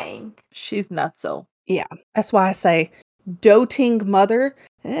you're saying. She's nutso. Yeah, that's why I say doting mother.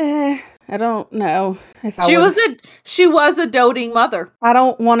 I don't know if She was a doting mother. I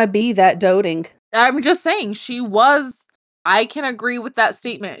don't want to be that doting. I'm just saying I can agree with that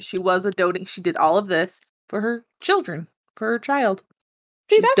statement. She was a doting. She did all of this for her children, for her child.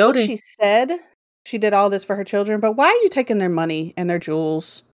 See, that's doting. What she said. She did all this for her children, but why are you taking their money and their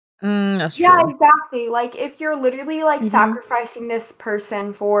jewels? That's true. Yeah, exactly. Like, if you're literally like sacrificing this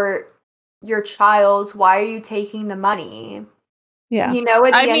person for your child, why are you taking the money? Yeah. You know,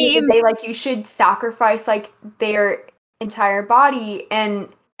 at the end of the day, like, you should sacrifice like their entire body and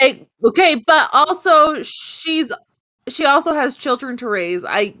okay, but also she also has children to raise.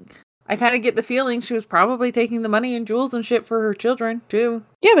 I kind of get the feeling she was probably taking the money and jewels and shit for her children, too.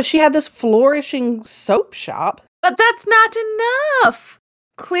 Yeah, but she had this flourishing soap shop. But that's not enough!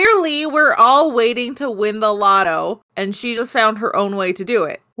 Clearly, we're all waiting to win the lotto, and she just found her own way to do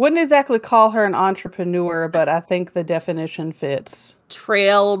it. Wouldn't exactly call her an entrepreneur, but I think the definition fits.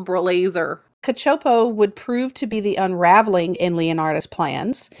 Trailblazer. Cacioppo would prove to be the unraveling in Leonarda's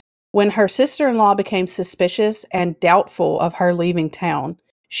plans when her sister-in-law became suspicious and doubtful of her leaving town.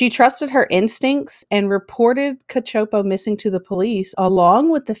 She trusted her instincts and reported Cacioppo missing to the police,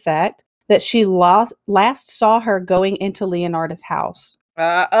 along with the fact that she last saw her going into Leonarda's house.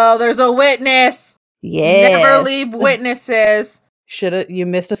 There's a witness! Yes. Never leave witnesses! You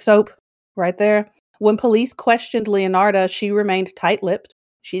missed a soap right there. When police questioned Leonarda, she remained tight-lipped.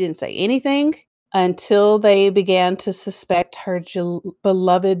 She didn't say anything until they began to suspect her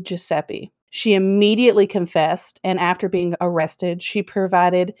beloved Giuseppe. She immediately confessed, and after being arrested, she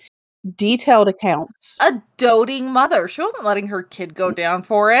provided detailed accounts. A doting mother. She wasn't letting her kid go down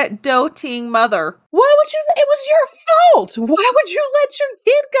for it. Doting mother. Why would you? It was your fault. Why would you let your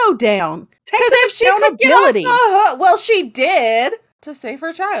kid go down? Because if she could get off the hook, well, she did to save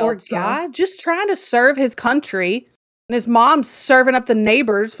her child. Or guy just trying to serve his country, and his mom's serving up the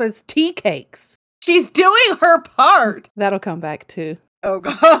neighbors for his tea cakes. She's doing her part. That'll come back too. Oh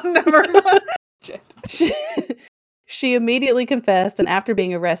God, never mind. She immediately confessed, and after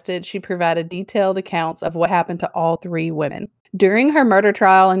being arrested, she provided detailed accounts of what happened to all three women. During her murder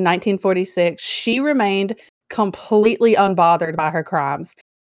trial in 1946, she remained completely unbothered by her crimes,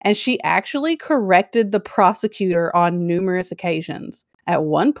 and she actually corrected the prosecutor on numerous occasions. At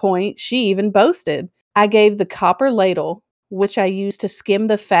one point, she even boasted, "I gave the copper ladle, which I used to skim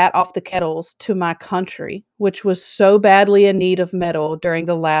the fat off the kettles, to my country, which was so badly in need of metal during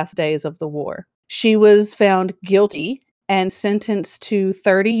the last days of the war." She was found guilty and sentenced to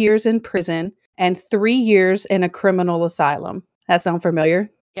 30 years in prison and 3 years in a criminal asylum. That sound familiar?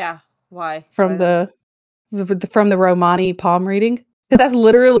 Yeah. Why? From the Romani palm reading? That's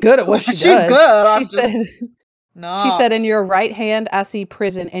literally good at what she does. She's good. She said, "In your right hand, I see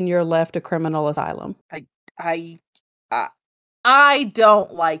prison. In your left, a criminal asylum." I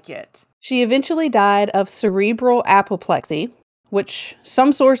don't like it. She eventually died of cerebral apoplexy, which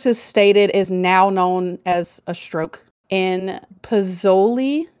some sources stated is now known as a stroke, in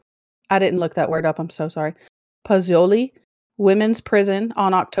Pozzuoli. I didn't look that word up, I'm so sorry. Pozzuoli Women's Prison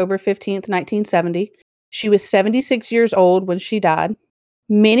on October 15th, 1970. She was 76 years old when she died.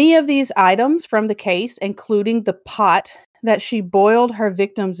 Many of these items from the case, including the pot that she boiled her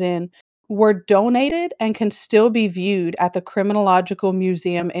victims in, were donated and can still be viewed at the Criminological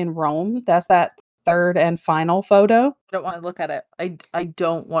Museum in Rome. That's that third and final photo. I don't want to look at it. I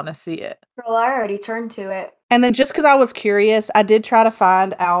don't want to see it. Girl, I already turned to it. And then just because I was curious, I did try to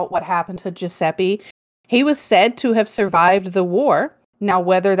find out what happened to Giuseppe. He was said to have survived the war. Now,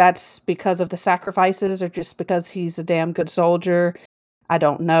 whether that's because of the sacrifices or just because he's a damn good soldier, I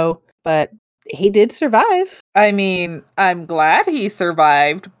don't know. But he did survive. I mean, I'm glad he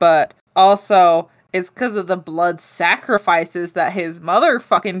survived, but also it's because of the blood sacrifices that his mother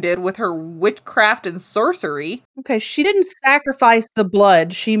fucking did with her witchcraft and sorcery. Okay, she didn't sacrifice the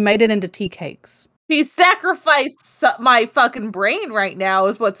blood. She made it into tea cakes. She sacrificed my fucking brain right now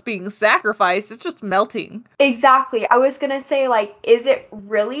is what's being sacrificed. It's just melting. Exactly. I was gonna say, like, is it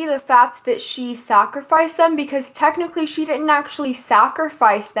really the fact that she sacrificed them? Because technically she didn't actually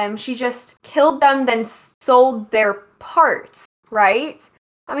sacrifice them. She just killed them, then sold their parts, right?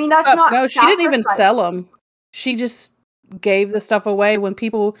 I mean, that's not No, she didn't even sell them. She just gave the stuff away when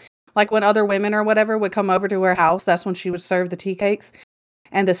people, like when other women or whatever would come over to her house. That's when she would serve the tea cakes.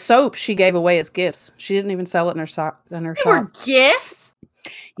 And the soap she gave away as gifts. She didn't even sell it in her shop. They were gifts?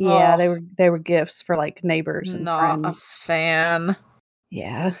 Yeah, they were gifts for like neighbors and not friends. A fan.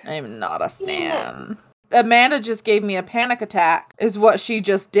 Yeah. I'm not a fan. Amanda just gave me a panic attack, is what she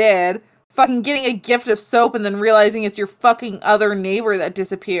just did. Fucking getting a gift of soap and then realizing it's your fucking other neighbor that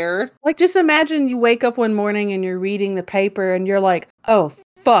disappeared. Like, just imagine you wake up one morning and you're reading the paper and you're like, oh,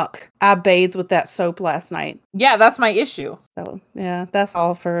 fuck, I bathed with that soap last night. Yeah, that's my issue. So, yeah, that's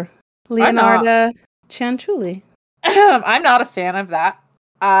all for Leonarda Cianciulli. I'm not a fan of that.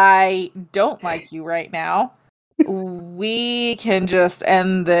 I don't like you right now. We can just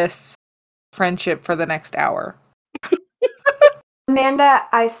end this friendship for the next hour. Amanda,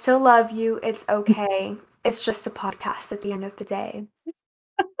 I still love you. It's okay. It's just a podcast at the end of the day.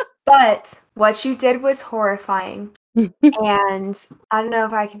 But what you did was horrifying. And I don't know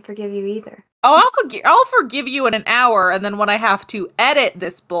if I can forgive you either. Oh, I'll forgive you in an hour, and then when I have to edit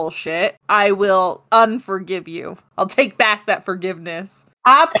this bullshit, I will unforgive you. I'll take back that forgiveness.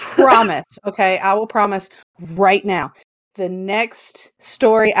 I promise, okay? I will promise right now. The next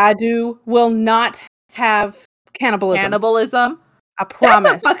story I do will not have cannibalism. Cannibalism? I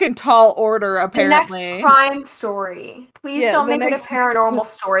promise. That's a fucking tall order, apparently. The next crime story. Please don't make it a paranormal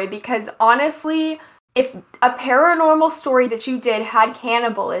story, because honestly, if a paranormal story that you did had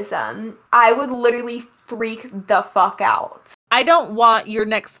cannibalism, I would literally freak the fuck out. I don't want your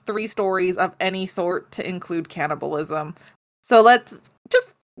next 3 stories of any sort to include cannibalism. So let's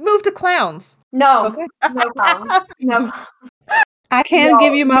just move to clowns. No. Okay. No clown. No. I can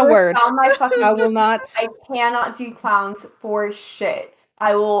give you my word. I will not. I cannot do clowns for shit.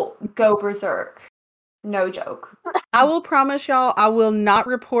 I will go berserk. No joke. I will promise y'all I will not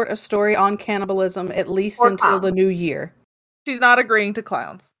report a story on cannibalism at least until the new year. She's not agreeing to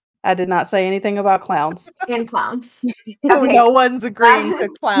clowns. I did not say anything about clowns. And clowns. Okay. No one's agreeing to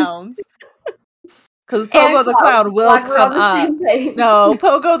clowns. Because Pogo the Clown will come up. No,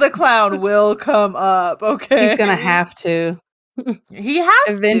 Pogo the Clown will come up, okay? He's gonna have to. He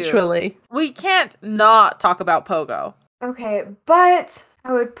has eventually. We can't not talk about Pogo. Okay, but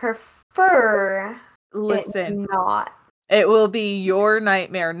I would prefer Listen. it not. It will be your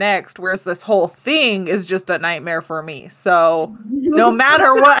nightmare next, whereas this whole thing is just a nightmare for me. So, no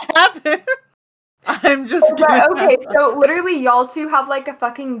matter what happens, I'm just okay, so literally y'all two have like a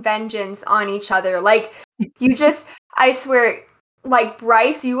fucking vengeance on each other. Like, you just, I swear, like,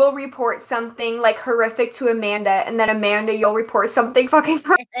 Bryce, you will report something like horrific to Amanda, and then Amanda, you'll report something fucking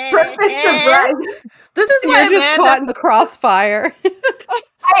horrific to Bryce. This is why you're just caught in the crossfire.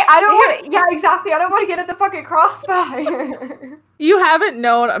 I don't want to, yeah, exactly. I don't want to get in the fucking crossfire. You haven't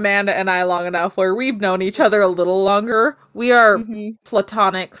known Amanda and I long enough where we've known each other a little longer. We are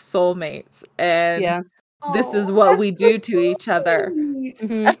platonic soulmates, and this is what we do to each other.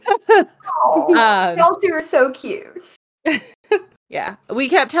 Y'all two are so cute. Yeah, we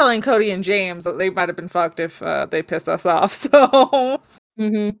kept telling Cody and James that they might have been fucked if they piss us off. So,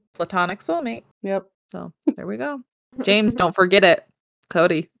 platonic soulmate. Yep. So there we go. James, don't forget it.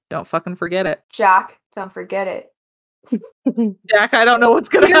 Cody, don't fucking forget it. Jack, don't forget it. Jack, I don't know what's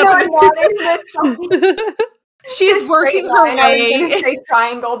gonna happen. She's working her way. I was gonna say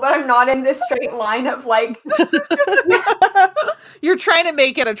triangle, but I'm not in this straight line of like. You're trying to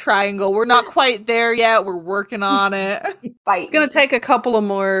make it a triangle. We're not quite there yet. We're working on it. It's gonna take a couple of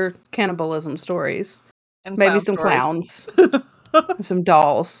more cannibalism stories, and maybe some clowns, and some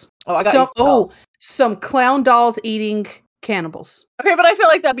dolls. Oh, I got some clown dolls eating cannibals. Okay, but I feel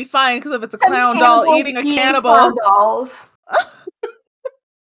like that'd be fine because if it's a clown doll eating a cannibal, dolls.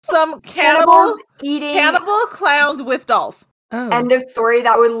 Some cannibal clowns with dolls. Oh. End of story.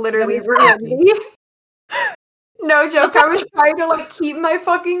 That would literally ruin me. No joke. I was trying to like keep my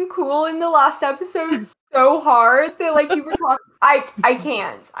fucking cool in the last episode so hard that like you were talking. I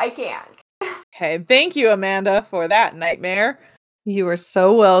can't. Okay, thank you, Amanda, for that nightmare. You are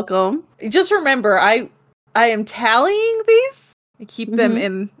so welcome. Just remember, I am tallying these. I keep them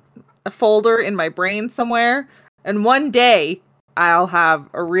in a folder in my brain somewhere, and one day I'll have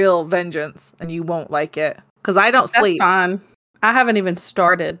a real vengeance, and you won't like it because I don't sleep. That's fine. I haven't even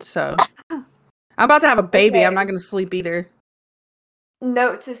started, so I'm about to have a baby. Okay. I'm not going to sleep either.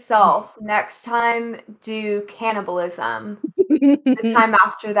 Note to self: next time, do cannibalism. The time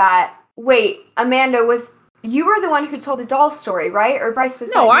after that. Wait, Amanda, you were the one who told the doll story, right? Or Bryce was?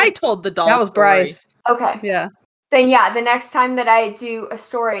 No, I told the doll story. That was Bryce. Okay. Yeah. Then yeah, the next time that I do a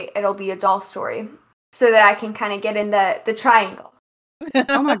story, it'll be a doll story, so that I can kind of get in the triangle.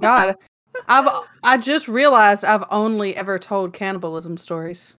 Oh my god. I just realized I've only ever told cannibalism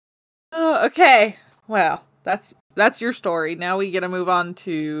stories. Oh, okay. Well, that's your story. Now we get to move on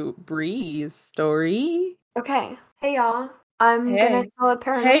to Bree's story. Okay. Hey y'all. I'm gonna tell a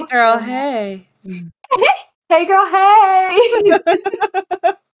paranormal. Hey girl, hey. Hey girl, hey.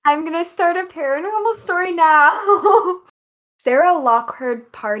 I'm gonna start a paranormal story now. Sarah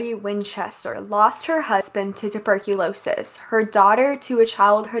Lockhart Party Winchester lost her husband to tuberculosis, her daughter to a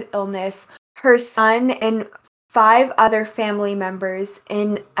childhood illness, her son and 5 other family members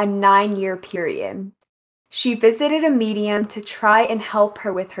in a 9-year period. She visited a medium to try and help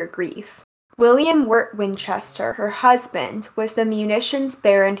her with her grief. William Wirt Winchester, her husband, was the munitions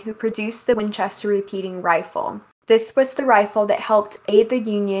baron who produced the Winchester repeating rifle. This was the rifle that helped aid the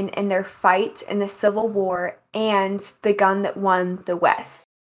Union in their fight in the Civil War and the gun that won the West.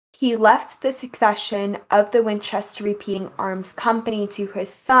 He left the succession of the Winchester Repeating Arms Company to his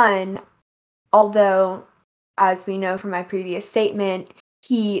son, although, as we know from my previous statement,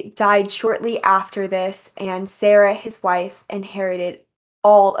 he died shortly after this, and Sarah, his wife, inherited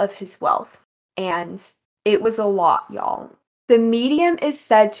all of his wealth. And it was a lot, y'all. The medium is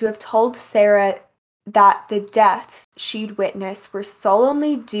said to have told Sarah that the deaths she'd witnessed were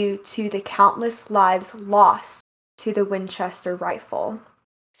solely due to the countless lives lost to the Winchester rifle.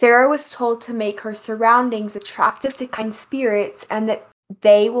 Sarah was told to make her surroundings attractive to kind spirits and that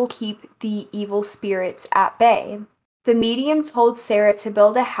they will keep the evil spirits at bay. The medium told Sarah to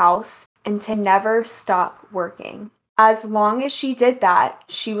build a house and to never stop working. As long as she did that,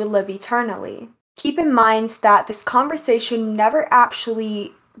 she would live eternally. Keep in mind that this conversation never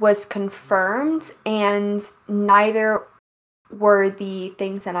actually was confirmed, and neither were the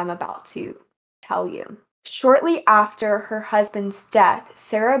things that I'm about to tell you. Shortly after her husband's death,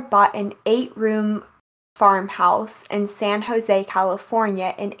 Sarah bought an 8-room farmhouse in San Jose,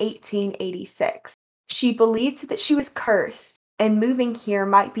 California in 1886. She believed that she was cursed, and moving here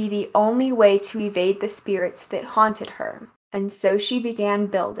might be the only way to evade the spirits that haunted her. And so she began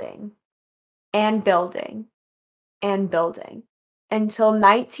building, and building, and building, until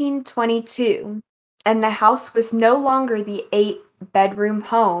 1922, and the house was no longer the 8-bedroom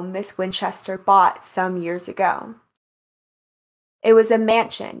home Miss Winchester bought some years ago. It was a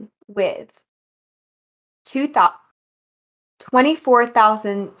mansion with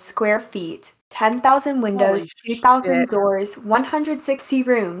 24,000 square feet, 10,000 windows, 2,000 doors, 160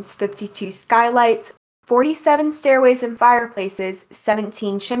 rooms, 52 skylights, 47 stairways and fireplaces,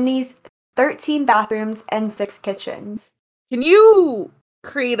 17 chimneys, 13 bathrooms, and 6 kitchens. Can you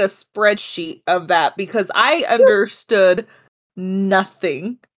create a spreadsheet of that? Because I understood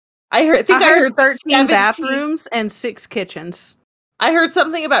nothing. I heard 13 17 bathrooms and 6 kitchens. I heard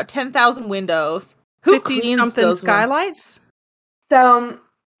something about 10,000 windows. Who 50 cleans something those skylights? So,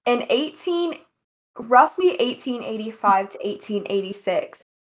 in roughly 1885 to 1886,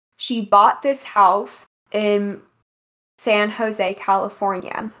 she bought this house in San Jose,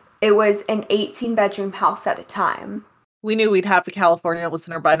 California. It was an 18-bedroom house at the time. We knew we'd have a California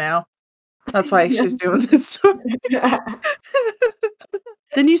listener by now. That's why she's doing this story. Didn't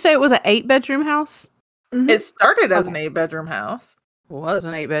you say it was an 8-bedroom house? Mm-hmm. It started as an 8-bedroom house. It was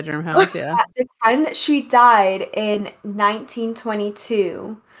an 8-bedroom house, yeah. At the time that she died in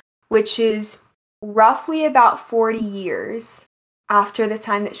 1922, which is roughly about 40 years after the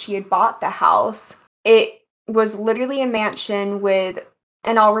time that she had bought the house, it was literally a mansion with,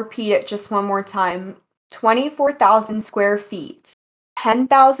 and I'll repeat it just one more time, 24,000 square feet,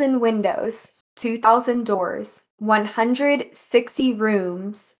 10,000 windows, 2,000 doors, 160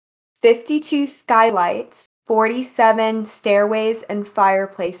 rooms, 52 skylights, 47 stairways and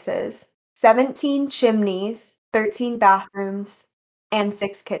fireplaces, 17 chimneys, 13 bathrooms, and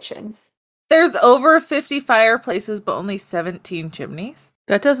 6 kitchens. There's over 50 fireplaces, but only 17 chimneys.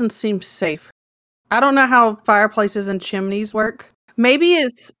 That doesn't seem safe. I don't know how fireplaces and chimneys work. Maybe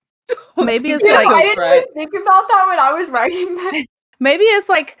it's like I didn't even think about that when I was writing that. Maybe it's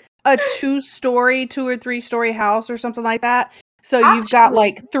like a 2-story, 2 or 3-story house or something like that. So you've got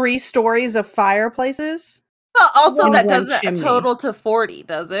like 3 stories of fireplaces. But also that doesn't chimney. total to 40,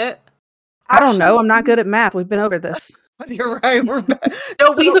 does it? I don't know. I'm not good at math. We've been over this. You're right. We're back.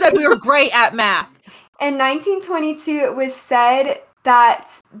 No, we said we were great at math. In 1922, it was said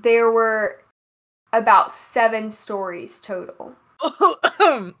that there were about 7 stories total.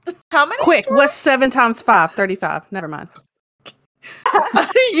 How many? Quick, what's 7 times 5? 35. Never mind.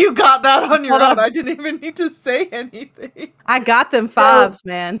 You got that on your Hold own. on. I didn't even need to say anything. I got them 5s,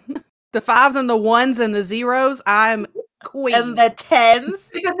 man. The 5s and the 1s and the 0s. I'm queen. And the 10s.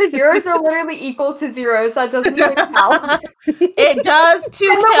 Because the zeros are literally equal to zeros. That doesn't even count. It does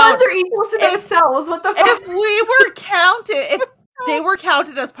too. And the ones are equal to themselves. What the fuck? If we were counted, if they were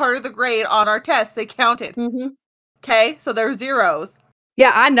counted as part of the grade on our test, they counted. Mm-hmm. Okay, so they're zeros.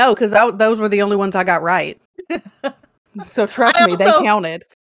 Yeah, I know, because those were the only ones I got right. So trust me, they counted.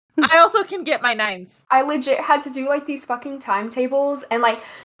 I also can get my 9s. I legit had to do like these fucking timetables, and like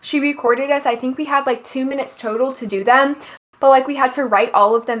she recorded us. I think we had like 2 minutes total to do them, but like we had to write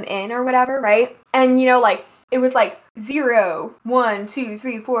all of them in or whatever, right? And you know, like it was like 0, 1, 2,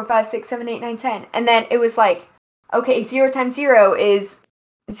 3, 4, 5, 6, 7, 8, 9, 10. And then it was like, okay, 0 times 0 is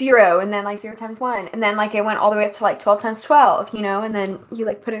 0, and then like 0 times 1. And then like it went all the way up to like 12 times 12, you know, and then you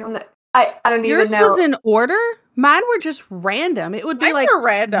like put it on the I don't Yours even know. was in order? Mine were just random. It would be Mine like were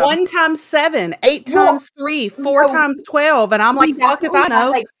random. 1 times 7, 8 Well, times 3, 4 no, times 12. And I'm like, we fuck if definitely I had,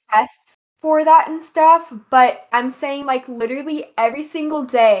 know. like tests for that and stuff, but I'm saying like literally every single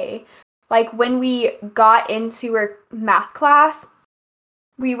day, like when we got into our math class,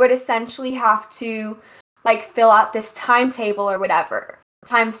 we would essentially have to like fill out this timetable or whatever,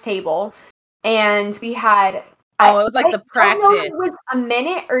 times table, and we had Oh, it was like the don't know if practice. it was a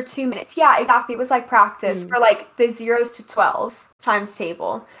minute or 2 minutes. Yeah, exactly. It was like practice for like the 0s to 12s times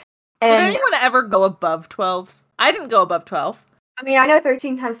table. Did And anyone ever go above 12s? I didn't go above 12s. I mean, I know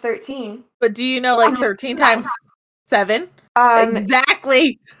 13 times 13. But do you know like 13 times 7?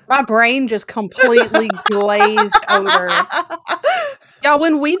 Exactly. My brain just completely glazed over. Y'all,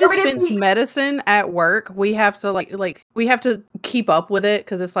 when we Or would it dispense be- medicine at work, we have to like we have to keep up with it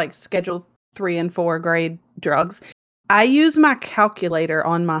because it's like Schedule 3 and 4 grade drugs. I use my calculator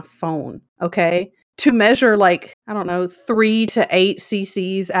on my phone, okay, to measure like, I don't know, 3 to 8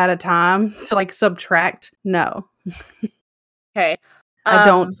 cc's at a time to like subtract. No, Okay. I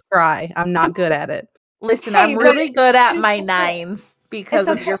don't try. I'm not good at it. Listen, Okay, I'm but really good at it's my okay. nines because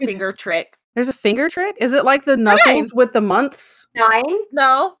It's of your okay. finger trick. There's a finger trick? Is it like the knuckles with the months? 9?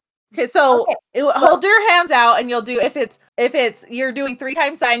 No. Okay, so Okay. hold your hands out and you'll do if it's you're doing 3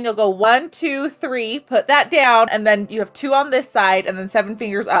 times 9, you'll go 1, 2, 3, put that down, and then you have 2 on this side and then 7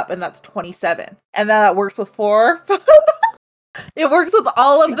 fingers up, and that's 27. And then that works with 4. It works with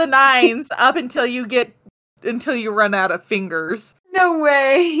all of the 9s up until you run out of fingers. No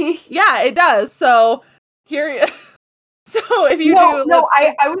way. Yeah, it does. So here so if you No, do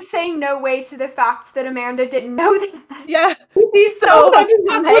I was saying no way to the fact that Amanda didn't know that. yeah. He's So so What fucking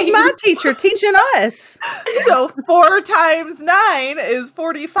the fuck was my teacher teaching us? So 4 times 9 is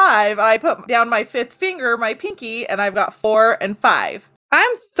 45. I put down my 5th finger, my pinky, and I've got 4 and 5.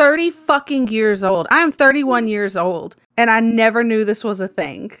 I'm 30 fucking years old. I'm 31 years old, and I never knew this was a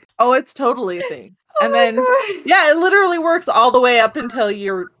thing. Oh, it's totally a thing. Oh And my then, God. yeah, it literally works all the way up until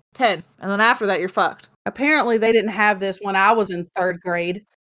you're 10. And then after that, you're fucked. Apparently, they didn't have this when I was in 3rd grade.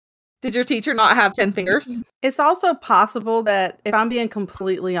 Did your teacher not have 10 fingers? It's also possible that, if I'm being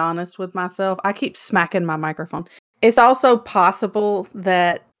completely honest with myself, I keep smacking my microphone. It's also possible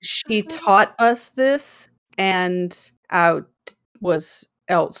that she taught us this and I was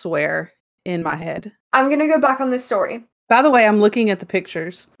elsewhere in my head. I'm gonna go back on this story. By the way, I'm looking at the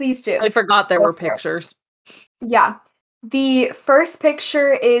pictures. Please do. I forgot there were pictures. Yeah. The first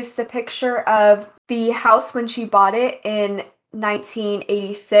picture is the picture of the house when she bought it in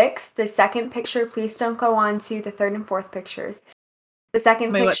 1986. The second picture, please don't go on to the third and fourth pictures. The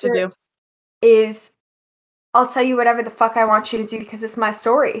second Tell me what to picture do. is, I'll tell you whatever the fuck I want you to do because it's my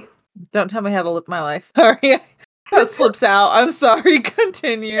story. Don't tell me how to live my life. Sorry. That slips out. I'm sorry.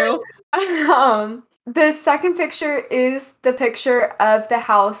 Continue. The second picture is the picture of the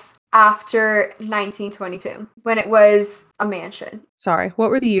house after 1922 when it was a mansion. Sorry, what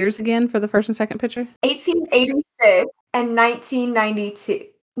were the years again for the first and second picture? 1886 and 1992.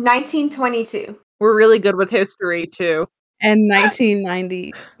 1922. We're really good with history, too. And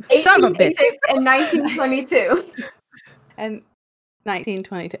 1990. Son of a bitch. 1886 and 1922. And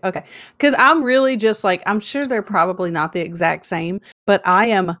 1922. Okay. Because I'm really just like, I'm sure they're probably not the exact same, but I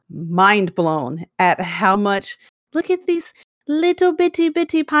am mind blown at how much, look at these little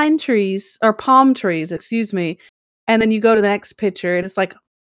bitty pine trees, or palm trees, excuse me. And then you go to the next picture and it's like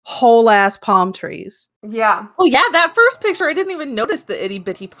whole ass palm trees. Yeah. Oh, yeah. That first picture, I didn't even notice the itty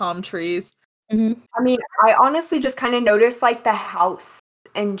bitty palm trees. Mm-hmm. I mean, I honestly just kind of noticed like the house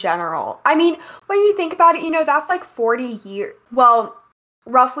in general. I mean, when you think about it, you know, that's like 40 years. Well,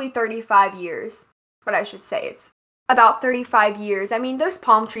 roughly 35 years. But I should say it's about 35 years. I mean, those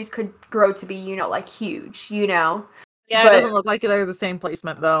palm trees could grow to be, you know, like huge, you know? Yeah, But- it doesn't look like they're the same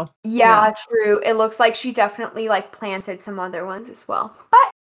placement, though. Yeah, true. It looks like she definitely like planted some other ones as well.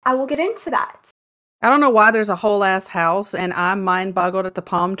 But I will get into that. I don't know why there's a whole ass house and I'm mind boggled at the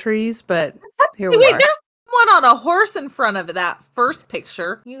palm trees, but here Hey, we wait, are. there's one on a horse in front of that first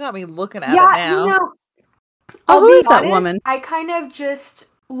picture. You got me looking at it Yeah, now. you know, Oh, I'll who be is that honest, woman? I kind of just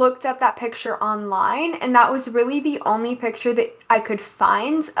looked up that picture online, and that was really the only picture that I could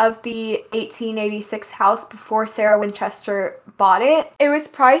find of the 1886 house before Sarah Winchester bought it. It was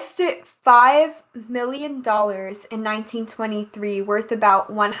priced at $5 million in 1923, worth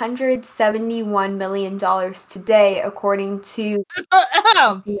about $171 million today, according to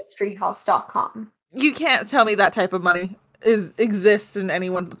mysteryhouse.com. You can't tell me that type of money exists in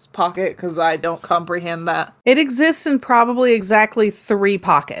anyone's pocket, because I don't comprehend that. It exists in probably exactly 3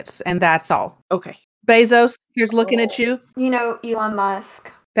 pockets, and that's all. Okay. Bezos, here's looking at you. You know, Elon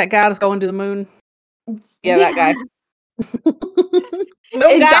Musk. That guy that's going to the moon. Yeah, that guy. Moon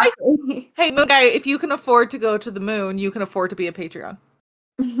Exactly. guy. Hey, Moon guy, if you can afford to go to the moon, you can afford to be a Patreon.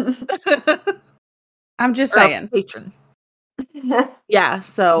 I'm just Or a saying. patron. Yeah,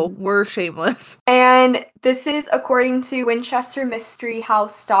 so we're shameless. And this is according to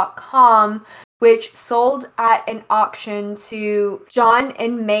WinchesterMysteryHouse.com, which sold at an auction to John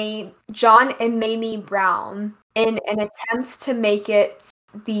and Mamie Brown in an attempt to make it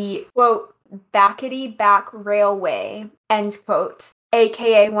the, quote, Backety Back Railway, end quote,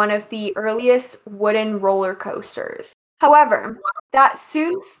 aka one of the earliest wooden roller coasters. However, that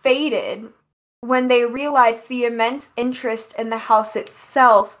soon faded when they realized the immense interest in the house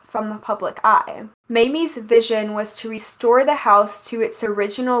itself from the public eye. Mamie's vision was to restore the house to its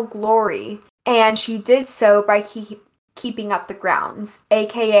original glory, and she did so by keeping up the grounds,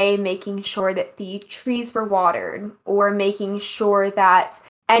 aka making sure that the trees were watered, or making sure that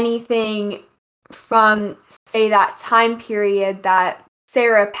anything from, say, that time period that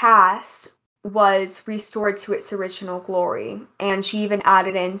Sarah passed was restored to its original glory. And she even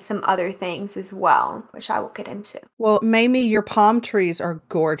added in some other things as well, which I will get into. Well, Mamie, your palm trees are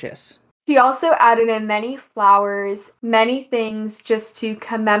gorgeous. She also added in many flowers, many things just to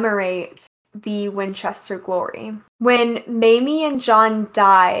commemorate the Winchester glory. When Mamie and John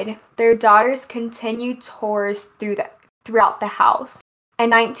died, their daughters continued tours throughout the house. In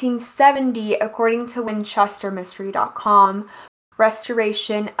 1970, according to WinchesterMystery.com,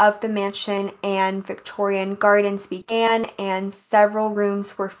 restoration of the mansion and Victorian gardens began, and several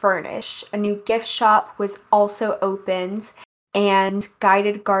rooms were furnished. A new gift shop was also opened, and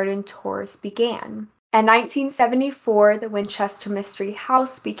guided garden tours began. In 1974, the Winchester Mystery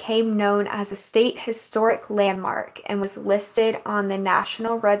House became known as a state historic landmark and was listed on the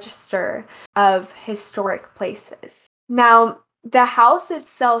National Register of Historic Places. Now, the house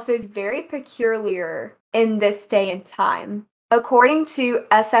itself is very peculiar in this day and time. According to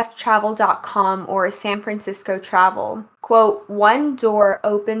sftravel.com or San Francisco Travel, quote, one door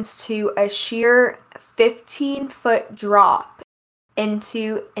opens to a sheer 15-foot drop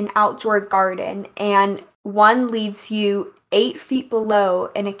into an outdoor garden, and one leads you 8 feet below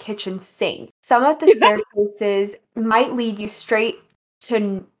in a kitchen sink. Some of the staircases might lead you straight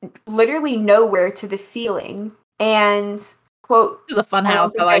to literally nowhere to the ceiling, and quote, the fun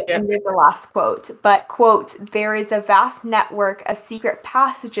house, I like it. The last quote, but quote, there is a vast network of secret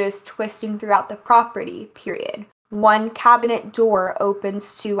passages twisting throughout the property, period. One cabinet door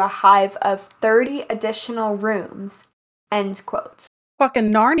opens to a hive of 30 additional rooms, end quote.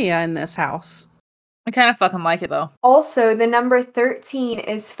 Fucking Narnia in this house. I kind of fucking like it, though. Also, the number 13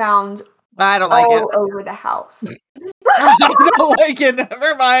 is found I don't like all it. over the house. I don't like it.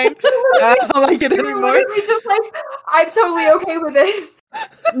 Never mind. I don't like it anymore. Literally just like, I'm totally okay with it.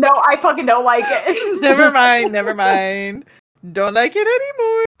 No, I fucking don't like it. Never mind. Never mind. Don't like it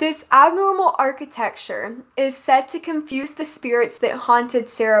anymore. This abnormal architecture is said to confuse the spirits that haunted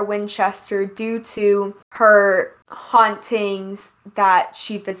Sarah Winchester due to her hauntings that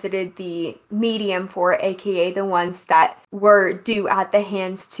she visited the medium for, aka the ones that were due at the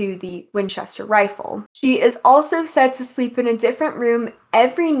hands to the Winchester rifle. She is also said to sleep in a different room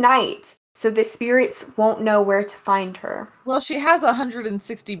every night, so the spirits won't know where to find her. Well, she has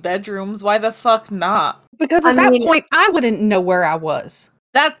 160 bedrooms. Why the fuck not? Because at that point, I wouldn't know where I was.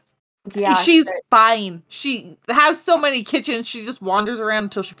 She's fine. She has so many kitchens, she just wanders around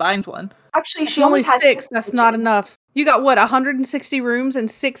until she finds one. Actually, she only has 6. That's not enough. You got, what, 160 rooms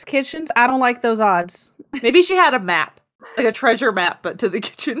and 6 kitchens? I don't like those odds. Maybe she had a map. Like a treasure map, but to the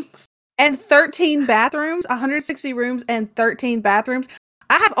kitchens. And 13 bathrooms? 160 rooms and 13 bathrooms?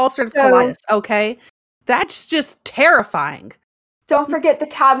 I have ulcerative colitis, okay? That's just terrifying. Don't forget the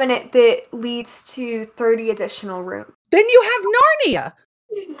cabinet that leads to 30 additional rooms. Then you have Narnia!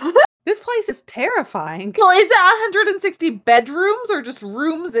 This place is terrifying. Well, is it 160 bedrooms or just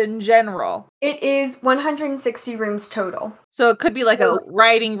rooms in general? It is 160 rooms total. So it could be like a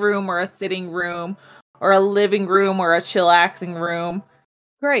writing room or a sitting room or a living room or a chillaxing room.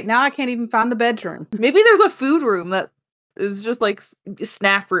 Great, now I can't even find the bedroom. Maybe there's a food room that is just like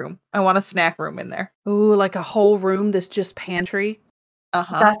snack room. I want a snack room in there. Ooh, like a whole room that's just pantry.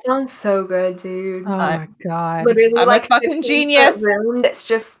 That sounds so good, dude. Oh my god. Literally I'm like a fucking 15-foot genius. room that's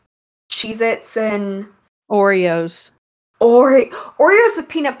just Cheez-Its and Oreos. Oreos with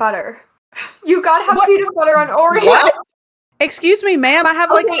peanut butter. You gotta have peanut butter on Oreos. What? Excuse me, ma'am. I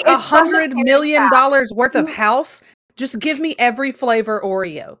have like Okay, it's from the $100 Parent million Trap. worth of house. Just give me every flavor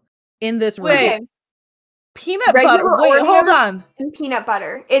Oreo in this room. Wait. Okay, Peanut Regular butter. Wait, hold Oreos on. and peanut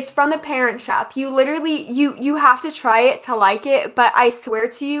butter. It's from the Parent Trap. You literally you have to try it to like it, but I swear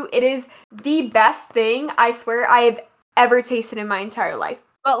to you, it is the best thing I swear I have ever tasted in my entire life.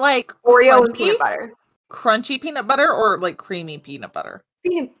 But like Oreo and peanut butter. Crunchy peanut butter or like creamy peanut butter?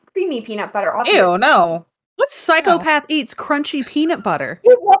 Creamy peanut butter. Obviously. Ew, no. What psychopath eats crunchy peanut butter?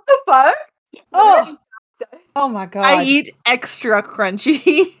 What the fuck? Oh my god. I eat extra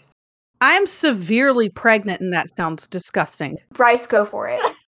crunchy. I am severely pregnant and that sounds disgusting. Bryce, go for it.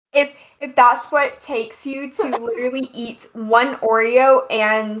 If that's what takes you to literally eat one Oreo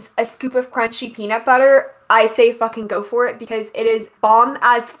and a scoop of crunchy peanut butter, I say fucking go for it because it is bomb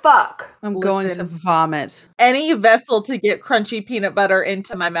as fuck. I'm going to Listen. vomit. Any vessel to get crunchy peanut butter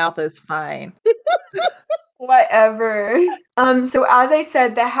into my mouth is fine. Whatever. So as I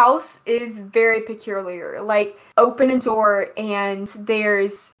said, the house is very peculiar. Like, open a door and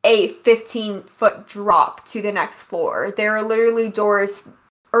there's a 15-foot drop to the next floor. There are literally doors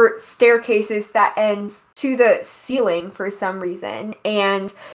or staircases that ends to the ceiling for some reason.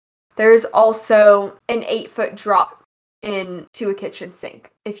 And there's also an 8-foot drop into a kitchen sink.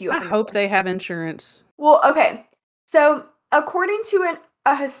 If you I open the hope door. they have insurance. Well, okay. So, according to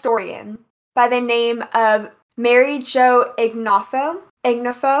a historian by the name of Mary Jo Ignafo,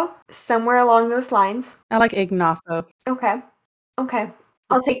 somewhere along those lines. I like Ignafo. Okay.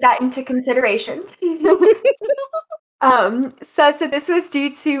 I'll take that into consideration. Says that this was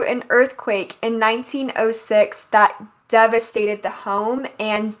due to an earthquake in 1906 that devastated the home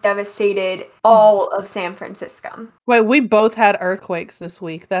and devastated all of San Francisco. Wait, we both had earthquakes this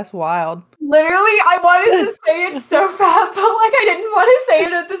week. That's wild. Literally, I wanted to say it so bad, but like I didn't want to say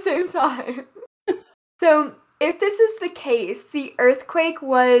it at the same time. So, if this is the case, the earthquake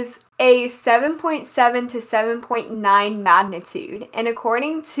was a 7.7 to 7.9 magnitude, and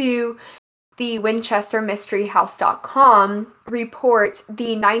according to the WinchesterMysteryHouse.com report,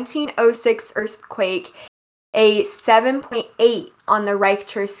 the 1906 earthquake, a 7.8 on the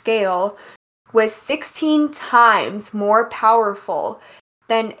Richter scale, was 16 times more powerful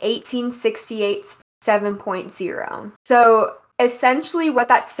than 1868's 7.0. So essentially what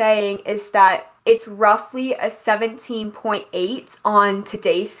that's saying is that it's roughly a 17.8 on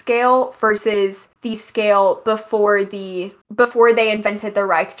today's scale versus the scale before they invented the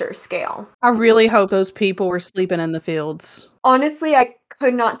Richter scale. I really hope those people were sleeping in the fields. Honestly, I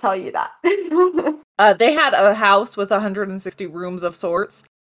could not tell you that. They had a house with 160 rooms of sorts.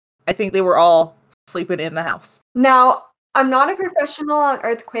 I think they were all sleeping in the house. Now, I'm not a professional on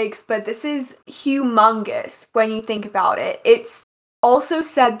earthquakes, but this is humongous when you think about it. It's also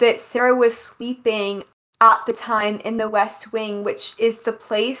said that Sarah was sleeping at the time in the West Wing, which is the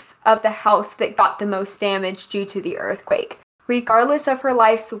place of the house that got the most damage due to the earthquake. Regardless of her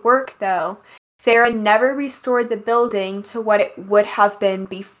life's work, though, Sarah never restored the building to what it would have been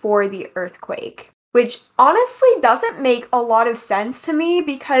before the earthquake, which honestly doesn't make a lot of sense to me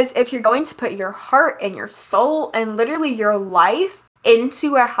because if you're going to put your heart and your soul and literally your life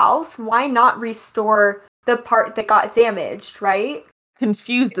into a house, why not restore the part that got damaged, right?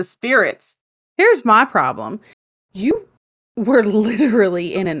 Confuse the spirits. Here's my problem. You were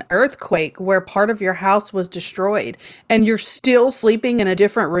literally in an earthquake where part of your house was destroyed and you're still sleeping in a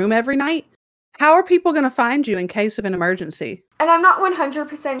different room every night? How are people going to find you in case of an emergency? And I'm not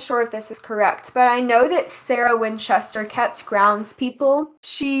 100% sure if this is correct, but I know that Sarah Winchester kept groundspeople.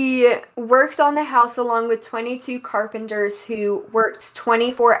 She worked on the house along with 22 carpenters who worked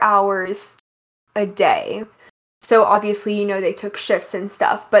 24 hours a day. So obviously, you know, they took shifts and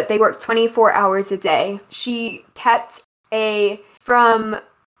stuff, but they worked 24 hours a day. She kept from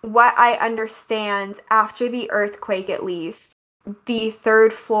what I understand, after the earthquake at least, the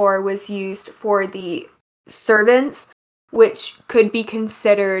third floor was used for the servants, which could be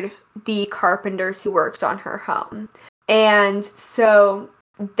considered the carpenters who worked on her home. And so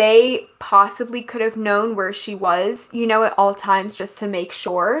they possibly could have known where she was, you know, at all times just to make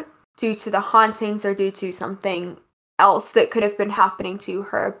sure, due to the hauntings or due to something else that could have been happening to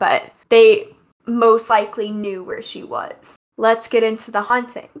her, but they most likely knew where she was. Let's get into the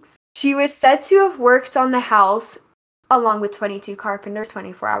hauntings. She was said to have worked on the house along with 22 carpenters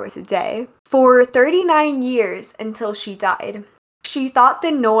 24 hours a day, for 39 years until she died. She thought the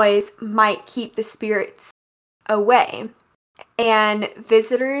noise might keep the spirits away, and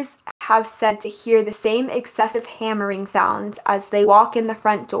visitors have said to hear the same excessive hammering sounds as they walk in the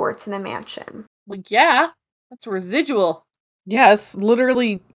front door to the mansion. Well, yeah, that's residual. Yeah, it's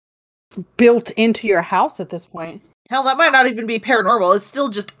literally built into your house at this point. Hell, that might not even be paranormal. It's still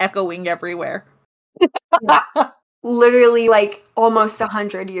just echoing everywhere. Literally, like, almost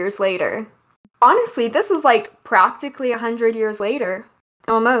 100 years later. Honestly, this is, like, practically 100 years later.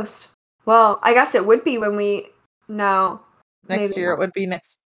 Almost. Well, I guess it would be when we... No. Next year, it would be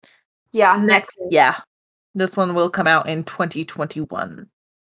next. Yeah, next year. Yeah. This one will come out in 2021.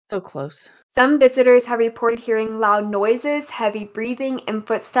 So close. Some visitors have reported hearing loud noises, heavy breathing, and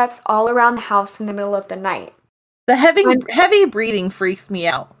footsteps all around the house in the middle of the night. The heavy breathing freaks me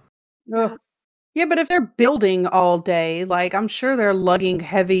out. Ugh. Yeah, but if they're building all day, like, I'm sure they're lugging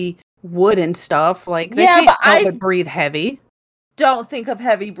heavy wood and stuff. Like, they can't help but breathe heavy. Don't think of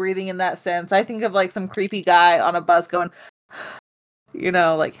heavy breathing in that sense. I think of, like, some creepy guy on a bus going, you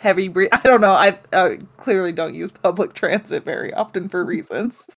know, like, heavy breathe. I don't know. I clearly don't use public transit very often for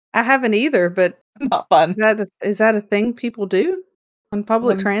reasons. I haven't either, but not fun. Is that a thing people do on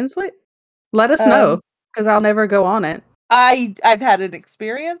public transit? Let us know, because I'll never go on it. I've had an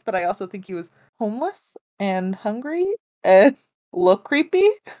experience, but I also think he was homeless and hungry and look creepy.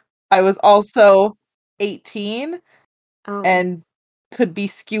 I was also 18 and could be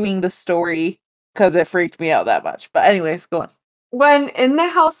skewing the story because it freaked me out that much. But anyways, go on. When in the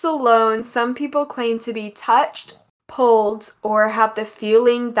house alone, some people claim to be touched, pulled, or have the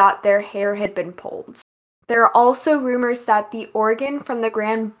feeling that their hair had been pulled. There are also rumors that the organ from the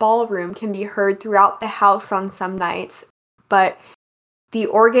grand ballroom can be heard throughout the house on some nights, but the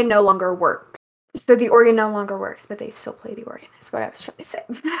organ no longer works. So the organ no longer works, but they still play the organ, is what I was trying to say.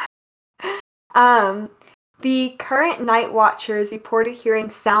 The current night watchers reported hearing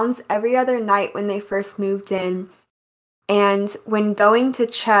sounds every other night when they first moved in, and when going to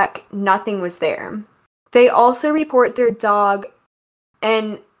check, nothing was there. They also report their dog,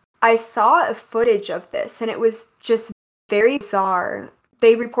 and I saw a footage of this, and it was just very bizarre.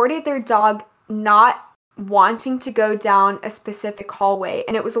 They reported their dog not wanting to go down a specific hallway,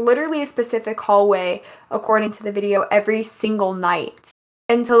 and it was literally a specific hallway, according to the video, every single night,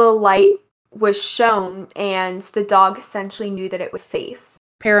 until the light was shown, and the dog essentially knew that it was safe.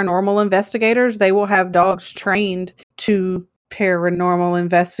 Paranormal investigators, they will have dogs trained to paranormal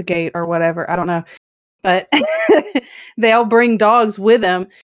investigate or whatever. I don't know. But they'll bring dogs with them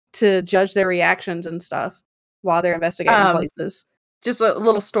to judge their reactions and stuff while they're investigating places. Just a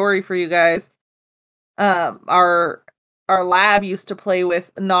little story for you guys. Our lab used to play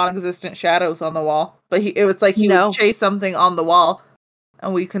with non-existent shadows on the wall, but it was like he would chase something on the wall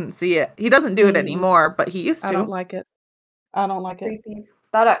and we couldn't see it. He doesn't do it anymore, but he used to. I don't like it. Creepy.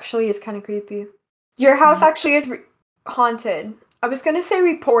 That actually is kind of creepy. Your house actually is haunted. I was going to say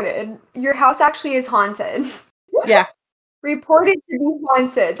reported. Your house actually is haunted. Yeah. Reported to be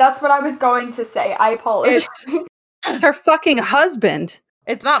haunted. That's what I was going to say. I apologize. It's her fucking husband.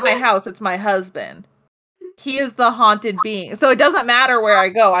 It's not my house, it's my husband. He is the haunted being. So it doesn't matter where I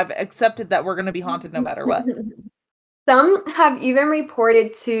go. I've accepted that we're going to be haunted no matter what. Some have even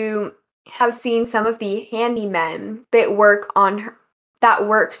reported to have seen some of the handymen that worked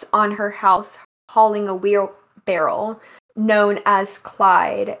on her house hauling a wheelbarrow, known as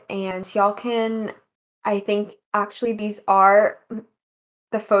Clyde. And y'all can, I think, actually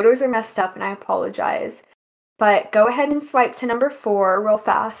the photos are messed up and I apologize. But go ahead and swipe to number 4 real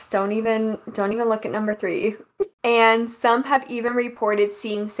fast. Don't even look at number 3. And some have even reported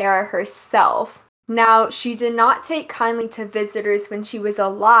seeing Sarah herself. Now, she did not take kindly to visitors when she was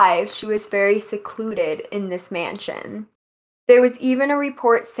alive. She was very secluded in this mansion. There was even a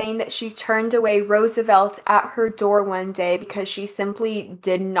report saying that she turned away Roosevelt at her door one day because she simply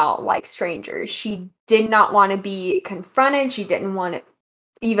did not like strangers. She did not want to be confronted. She didn't want to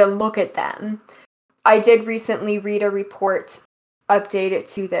even look at them. I did recently read a report updated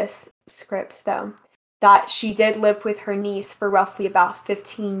to this script, though, that she did live with her niece for roughly about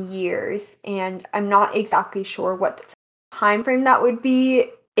 15 years, and I'm not exactly sure what the time frame that would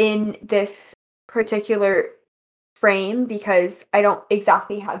be in this particular frame because I don't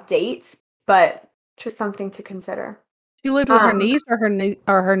exactly have dates, but just something to consider. She lived with her niece, or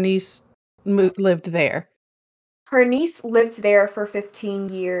her niece lived there? Her niece lived there for 15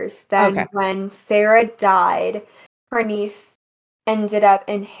 years. Then when Sarah died, her niece ended up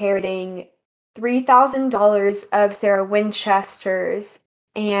inheriting $3,000 of Sarah Winchester's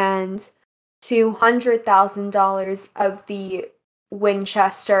and $200,000 of the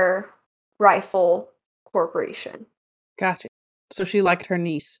Winchester Rifle Corporation. Gotcha. So she liked her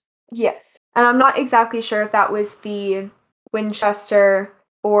niece. Yes. And I'm not exactly sure if that was the Winchester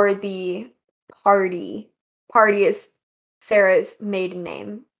or the Party. Party is Sarah's maiden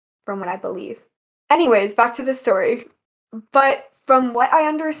name, from what I believe. Anyways, back to the story. But from what I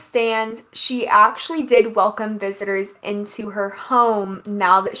understand, she actually did welcome visitors into her home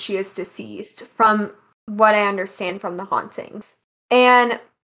now that she is deceased, from what I understand from the hauntings. And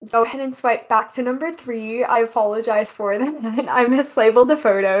go ahead and swipe back to number 3. I apologize for that. I mislabeled the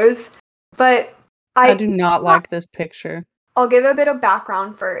photos. But I do not like this picture. I'll give a bit of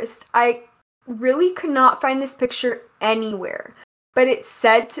background first. I really could not find this picture anywhere, but it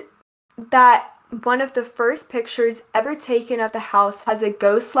said that one of the first pictures ever taken of the house has a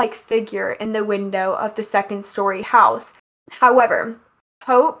ghost-like figure in the window of the second-story house. However,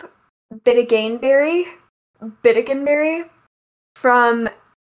 Hope Bittiganberry from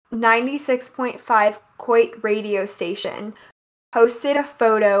 96.5 Coit radio station posted a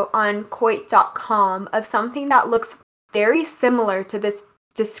photo on Coit.com of something that looks very similar to this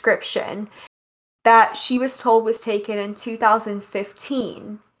description that she was told was taken in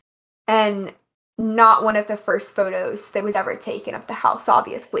 2015 and not one of the first photos that was ever taken of the house,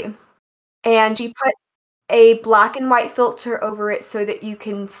 obviously. And she put a black and white filter over it so that you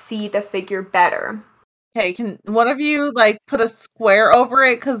can see the figure better. Okay, can one of you put a square over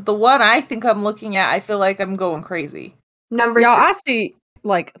it? Because the one I think I'm looking at, I feel like I'm going crazy. Number Y'all, 3. I see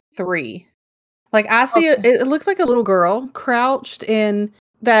 3. I see it looks like a little girl crouched in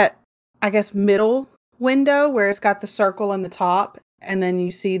that, I guess, middle window where it's got the circle in the top, and then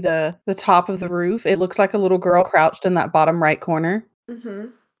you see the top of the roof. It looks like a little girl crouched in that bottom right corner. Mm-hmm.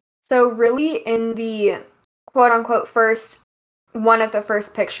 So really in the quote-unquote one of the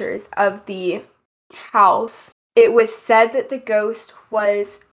first pictures of the house, it was said that the ghost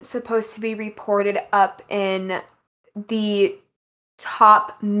was supposed to be reported up in the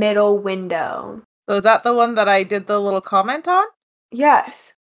top middle window. So is that the one that I did the little comment on?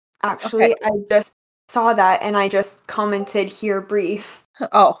 Yes. Actually, Okay. I just saw that and I just commented here brief.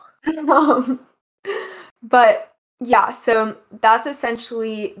 Oh. But yeah, so that's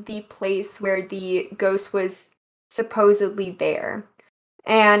essentially the place where the ghost was supposedly there.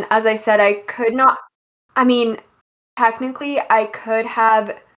 And as I said, technically I could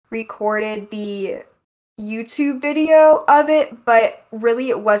have recorded the YouTube video of it, but really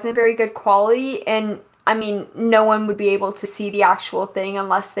it wasn't very good quality, and no one would be able to see the actual thing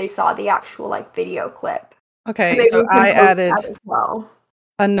unless they saw the actual video clip. Okay, so I added as well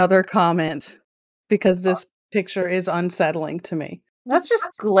another comment because this picture is unsettling to me. That's just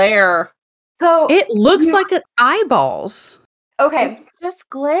glare. So it looks like eyeballs. Okay. It's just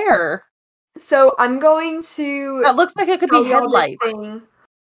glare. So I'm going to... That looks like it could be headlights.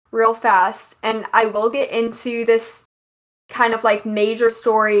 Real fast, and I will get into this kind of major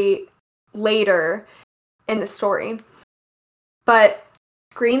story later in the story. But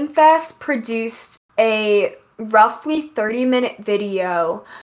Screamfest produced a roughly 30-minute video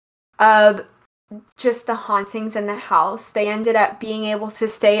of just the hauntings in the house. They ended up being able to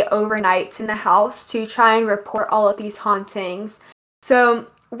stay overnight in the house to try and report all of these hauntings. So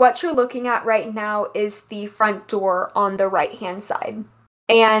what you're looking at right now is the front door on the right-hand side.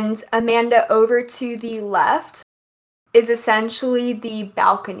 And Amanda, over to the left is essentially the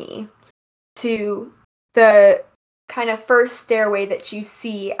balcony to the kind of first stairway that you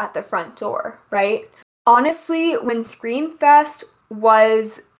see at the front door, right? Honestly, when Screamfest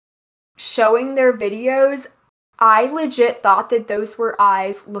was showing their videos, I legit thought that those were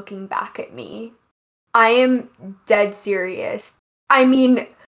eyes looking back at me. I am dead serious. They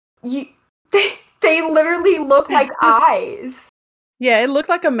literally look like eyes. Yeah, it looks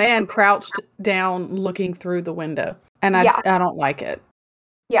like a man crouched down looking through the window. And I don't like it.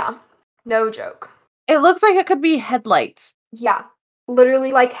 Yeah, no joke. It looks like it could be headlights. Yeah,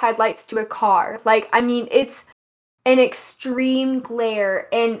 literally like headlights to a car. It's an extreme glare.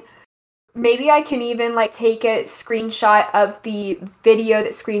 And maybe I can even take a screenshot of the video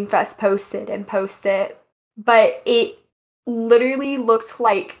that Screamfest posted and post it. But it literally looked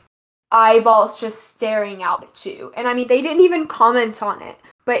like eyeballs just staring out at you. And they didn't even comment on it,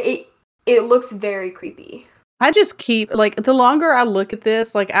 but it looks very creepy. I just keep the longer I look at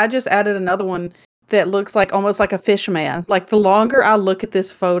this, I just added another one that looks almost like a fish man. The longer I look at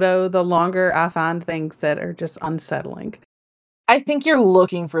this photo, the longer I find things that are just unsettling. I think you're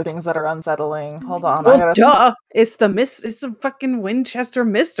looking for things that are unsettling. Hold on. Well, duh. It's the fucking Winchester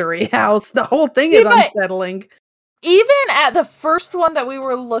Mystery House. The whole thing is unsettling. Even at the first one that we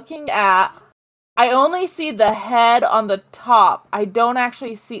were looking at, I only see the head on the top. I don't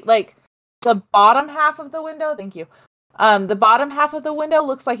actually see like the bottom half of the window. Thank you. The bottom half of the window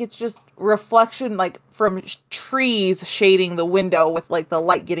looks like it's just reflection, like from trees shading the window with like the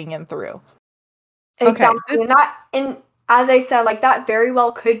light getting in through. Exactly. And as I said, like that very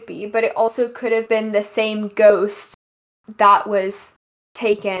well could be, but it also could have been the same ghost that was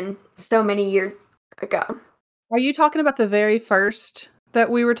taken so many years ago. Are you talking about the very first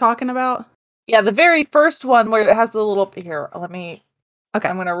that we were talking about? Yeah, the very first one where it has the little here. Okay,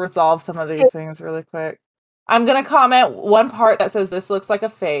 I'm gonna resolve some of these things really quick. I'm gonna comment one part that says this looks like a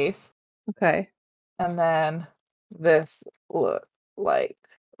face. Okay. And then this look like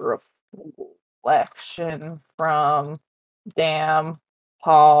reflection from damn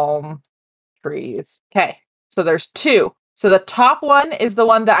palm trees. Okay, so there's two. So the top one is the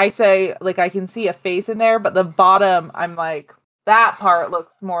one that I say, like, I can see a face in there, but the bottom, I'm like, that part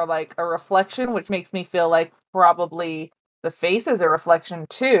looks more like a reflection, which makes me feel like probably the face is a reflection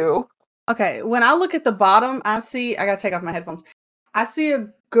too. Okay, when I look at the bottom, I gotta take off my headphones. I see a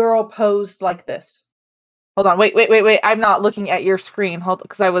girl posed like this. Hold on, wait. I'm not looking at your screen. Hold,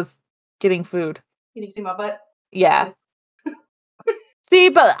 because I was getting food. Can you see my butt? Yeah. See,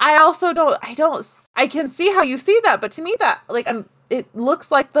 but I can see how you see that, but to me that, like, it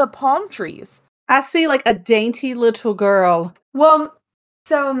looks like the palm trees. I see, like, a dainty little girl. Well,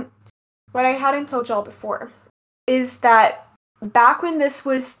 so what I hadn't told y'all before is that back when this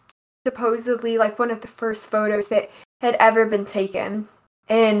was supposedly, like, one of the first photos that had ever been taken,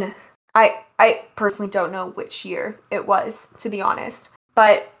 and I personally don't know which year it was, to be honest,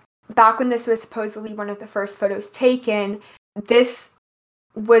 but back when this was supposedly one of the first photos taken, this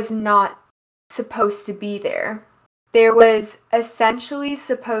was not supposed to be there. There was essentially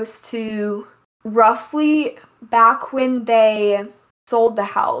supposed to, roughly back when they sold the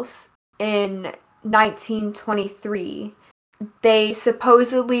house in 1923, they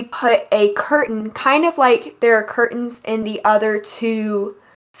supposedly put a curtain, kind of like there are curtains in the other two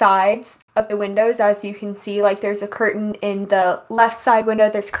sides of the windows, as you can see. Like there's a curtain in the left side window,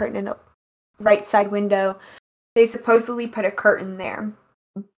 there's a curtain in the right side window. They supposedly put a curtain there,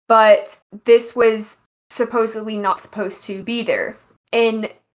 but this was supposedly not supposed to be there. In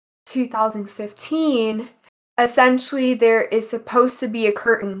 2015, essentially there is supposed to be a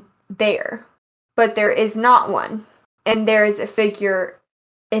curtain there, but there is not one, and there is a figure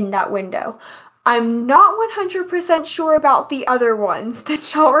in that window. I'm not 100% sure about the other ones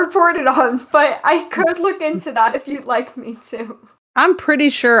that y'all reported on, but I could look into that if you'd like me to. I'm pretty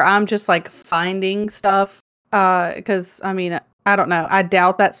sure I'm just, like, finding stuff, because, I mean, I don't know. I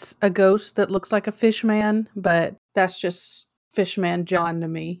doubt that's a ghost that looks like a fish man, but that's just Fishman John to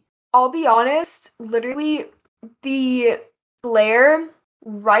me. I'll be honest, literally, the glare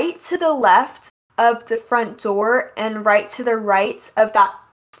right to the left of the front door and right to the right of that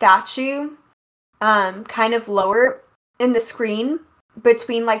statue, kind of lower in the screen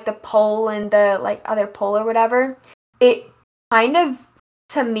between like the pole and the like other pole or whatever, it kind of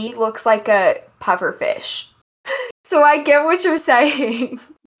to me looks like a pufferfish. So I get what you're saying.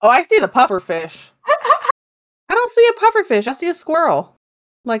 Oh, I see the pufferfish. I don't see a pufferfish. I see a squirrel,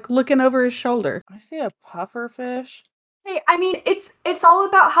 like looking over his shoulder. I see a pufferfish. Hey, I mean, it's all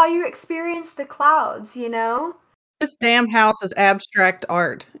about how you experience the clouds, you know? This damn house is abstract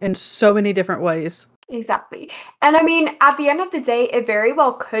art in so many different ways. Exactly. And I mean, at the end of the day, it very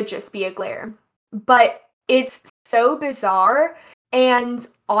well could just be a glare. But it's so bizarre, and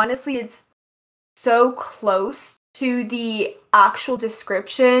honestly, it's so close to the actual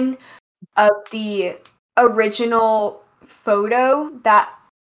description of the original photo that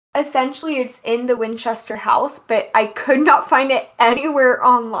essentially it's in the Winchester house, but I could not find it anywhere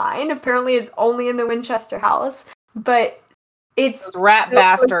online. Apparently, it's only in the Winchester house. But it's those rat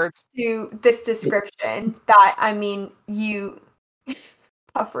bastards to this description that, I mean, you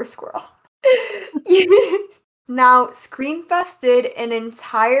puffer squirrel. Now, Screamfest did an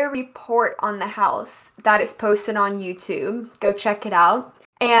entire report on the house that is posted on YouTube. Go check it out.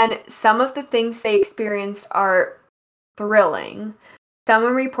 And some of the things they experienced are thrilling.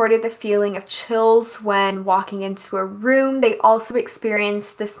 Someone reported the feeling of chills when walking into a room. They also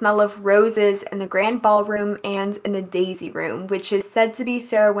experienced the smell of roses in the grand ballroom and in the daisy room, which is said to be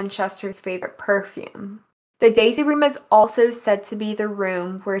Sarah Winchester's favorite perfume. The daisy room is also said to be the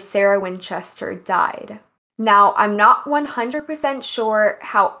room where Sarah Winchester died. Now, I'm not 100% sure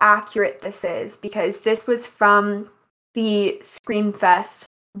how accurate this is, because this was from the Screamfest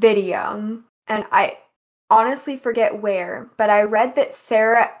video, and I honestly forget where, but I read that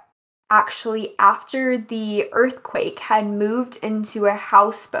Sarah actually, after the earthquake, had moved into a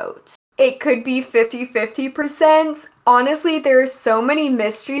houseboat it could be 50-50%. Honestly, there are so many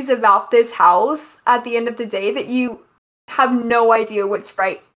mysteries about this house at the end of the day that you have no idea what's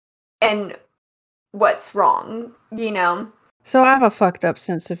right and what's wrong, you know? So I have a fucked up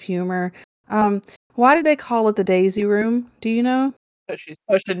sense of humor. Why did they call it the Daisy Room? Do you know? Because she's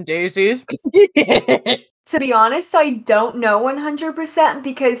pushing daisies. To be honest, I don't know 100%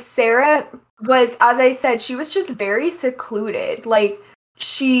 because Sarah was, as I said, she was just very secluded. Like,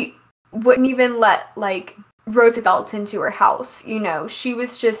 she wouldn't even let, like, Roosevelt into her house, you know? She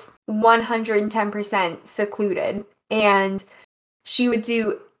was just 110% secluded. And she would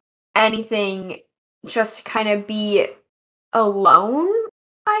do anything just to kind of be alone,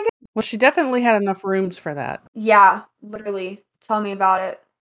 I guess. Well, she definitely had enough rooms for that. Yeah, literally. Tell me about it.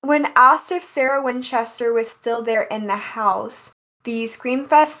 When asked if Sarah Winchester was still there in the house, the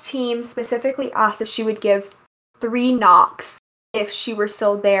Screamfest team specifically asked if she would give 3 knocks if she were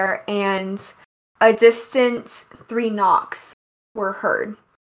still there, and a distant 3 knocks were heard.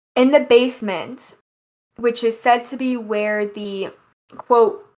 In the basement, which is said to be where the,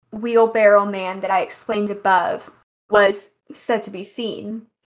 quote, wheelbarrow man that I explained above was said to be seen,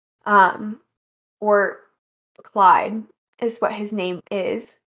 or Clyde is what his name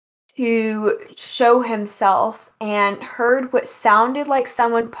is, to show himself, and heard what sounded like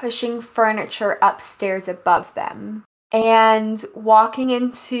someone pushing furniture upstairs above them. And walking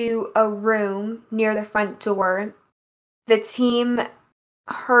into a room near the front door, the team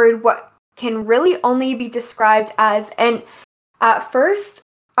heard what can really only be described as, and at first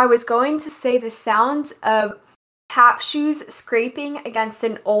I was going to say the sound of tap shoes scraping against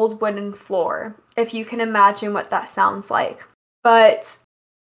an old wooden floor, if you can imagine what that sounds like. But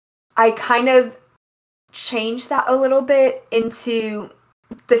I kind of changed that a little bit into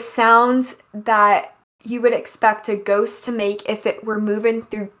the sounds that you would expect a ghost to make if it were moving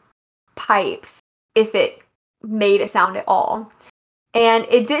through pipes, if it made a sound at all. And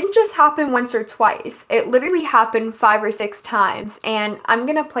it didn't just happen once or twice. It literally happened 5 or 6 times, and I'm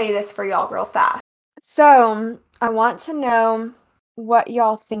gonna play this for y'all real fast. So, I want to know what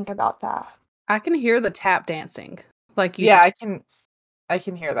y'all think about that. I can hear the tap dancing. Like you Yeah, just- I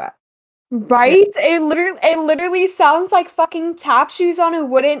can hear that. Right? It literally sounds like fucking tap shoes on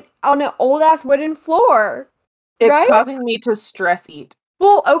an old ass wooden floor. It's Right? causing me to stress eat.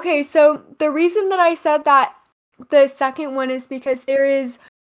 Well, okay, so the reason that I said that the second one is because there is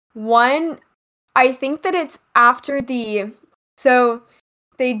one, I think that it's after so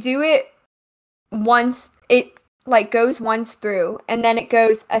they do it once, it like goes once through, and then it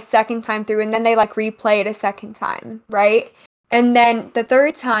goes a second time through, and then they like replay it a second time, right? And then the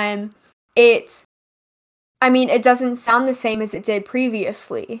third time, it doesn't sound the same as it did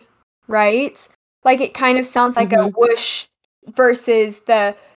previously, right? Like, it kind of sounds like a whoosh versus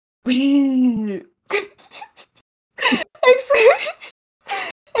the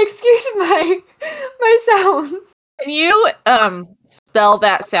excuse my sounds. Can you spell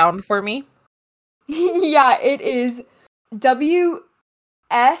that sound for me? Yeah, it is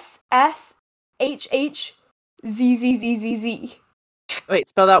WSSHHZZZZZ. Wait,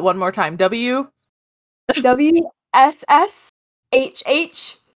 spell that one more time.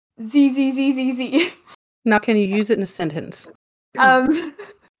 WSSHHZZZZZ. Now, can you use it in a sentence?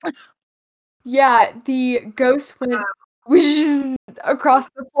 Yeah, the ghost went whoosh across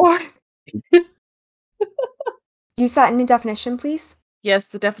the floor. Use that in a definition, please. Yes,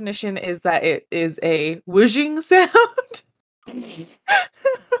 the definition is that it is a whooshing sound. I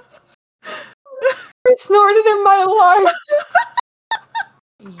snorted in my alarm.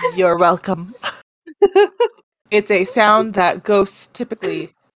 You're welcome. It's a sound that ghosts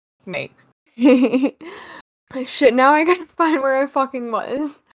typically make. Shit, now I gotta find where I fucking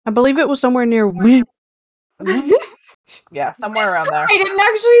was. I believe it was somewhere near. Yeah, somewhere around there. I didn't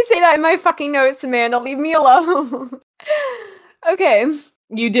actually say that in my fucking notes, Amanda. Leave me alone. Okay.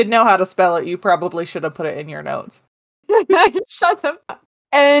 You did know how to spell it. You probably should have put it in your notes. Shut the fuck.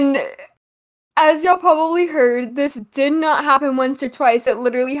 And as y'all probably heard, this did not happen once or twice. It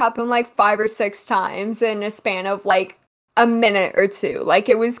literally happened like 5 or 6 times in a span of like a minute or two. Like,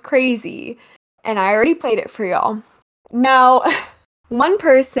 it was crazy. And I already played it for y'all. Now, one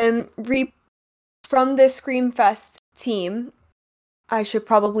person from the Screamfest team, I should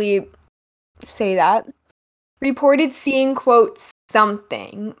probably say that, reported seeing, quote,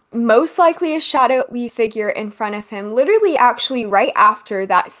 something, most likely a shadowy figure in front of him, literally actually right after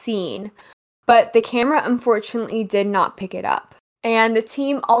that scene, but the camera unfortunately did not pick it up. And the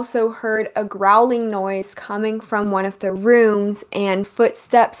team also heard a growling noise coming from one of the rooms and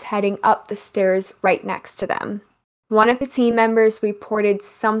footsteps heading up the stairs right next to them. one of the team members reported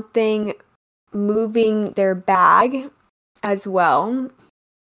something moving their bag as well.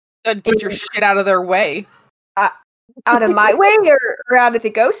 Get your shit out of their way. Out of my way or out of the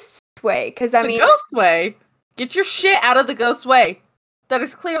ghost's way? Because I mean, ghost way. Get your shit out of the ghost way. That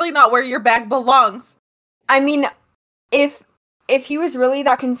is clearly not where your bag belongs. I mean, if he was really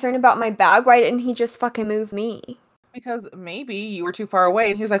that concerned about my bag, why didn't he just fucking move me? Because maybe you were too far away,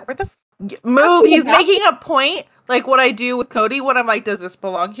 and he's like, "Where the move?" He's making a point, like what I do with Cody when I'm like, "Does this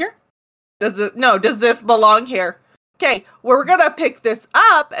belong here? Does this belong here?" Okay, we're gonna pick this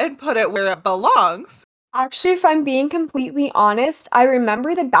up and put it where it belongs. Actually, if I'm being completely honest, I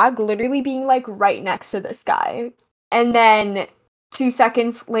remember the bag literally being like right next to this guy, and then 2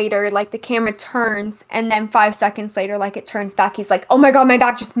 seconds later, like the camera turns, and then 5 seconds later, like it turns back. He's like, "Oh my god, my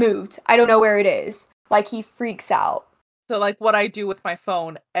bag just moved. I don't know where it is." Like he freaks out. So like what I do with my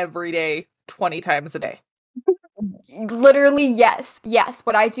phone every day, 20 times a day. Literally, yes,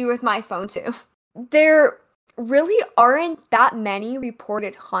 what I do with my phone too. There really aren't that many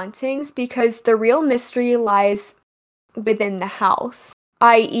reported hauntings because the real mystery lies within the house,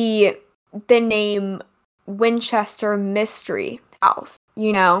 i.e., the name Winchester Mystery House.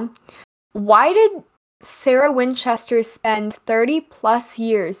 You know, why did Sarah Winchester spend 30 plus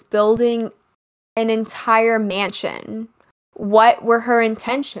years building an entire mansion? What were her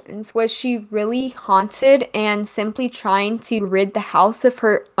intentions? Was she really haunted and simply trying to rid the house of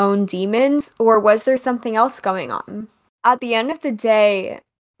her own demons, or was there something else going on? At the end of the day,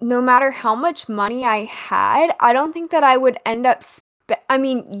 no matter how much money I had, I don't think that I would end up I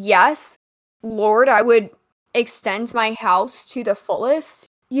mean, yes, Lord, I would extend my house to the fullest,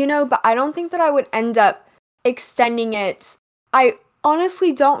 you know, but I don't think that I would end up extending it. I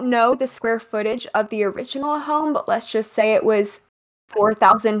honestly don't know the square footage of the original home, but let's just say it was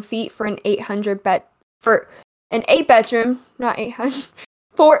 4,000 feet for an 800 bed for an 8-bedroom, not 800.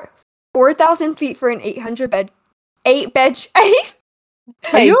 4,000 feet for an 800 bed, 8 bed.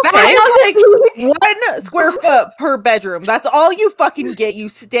 Hey, that is like 1 square foot per bedroom. That's all you fucking get. You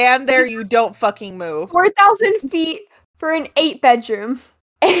stand there, you don't fucking move. 4,000 feet for an 8-bedroom,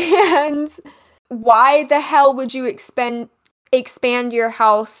 and why the hell would you expand your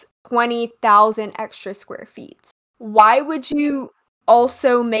house 20,000 extra square feet? Why would you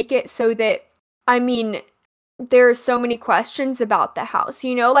also make it so that, I mean, there are so many questions about the house,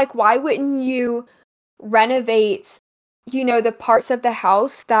 you know, like why wouldn't you renovate, you know, the parts of the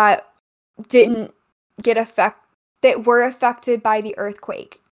house that didn't get that were affected by the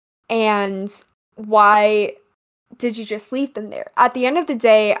earthquake? And why did you just leave them there? At the end of the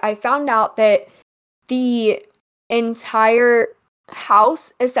day, I found out that the entire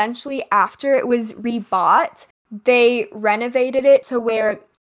house, essentially after it was rebought, they renovated it to where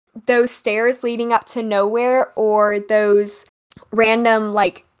those stairs leading up to nowhere, or those random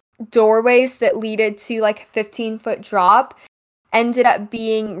like doorways that leaded to like a 15-foot drop, ended up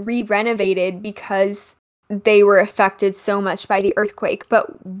being re-renovated because they were affected so much by the earthquake.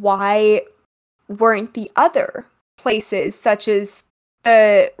 But why weren't the other places, such as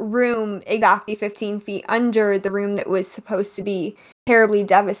the room exactly 15 feet under the room that was supposed to be terribly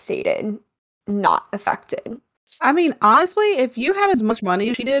devastated, not affected? I mean, honestly, if you had as much money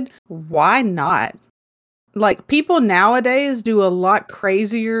as she did, why not? Like, people nowadays do a lot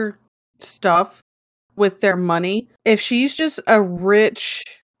crazier stuff with their money. If she's just a rich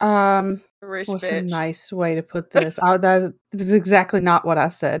Rich what's bitch. a nice way to put this? That is exactly not what I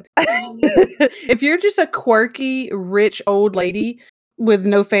said. If you're just a quirky, rich old lady with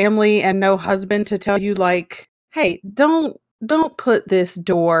no family and no husband to tell you, like, hey, don't put this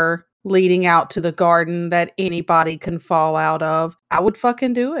door leading out to the garden that anybody can fall out of, I would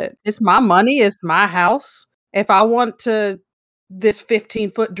fucking do it. It's my money, it's my house. If I want this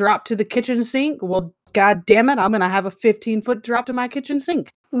 15-foot drop to the kitchen sink, well, god damn it, I'm gonna have a 15-foot drop to my kitchen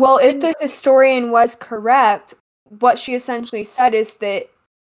sink. Well, if the historian was correct, what she essentially said is that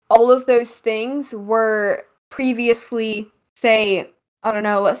all of those things were previously, say, I don't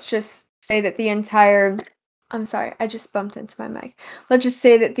know, let's just say that the entire, I'm sorry, I just bumped into my mic. Let's just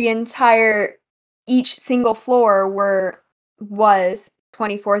say that each single floor was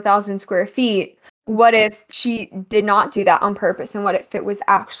 24,000 square feet. What if she did not do that on purpose? And what if it was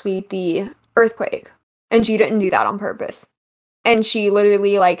actually the earthquake and she didn't do that on purpose? And she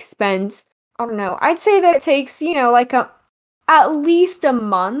literally like spent, I don't know, I'd say that it takes, you know, like at least a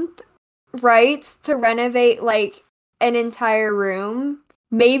month, right, to renovate like an entire room.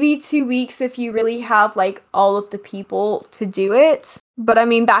 Maybe 2 weeks if you really have like all of the people to do it. But I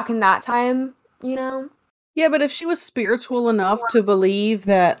mean, back in that time, you know. Yeah, but if she was spiritual enough to believe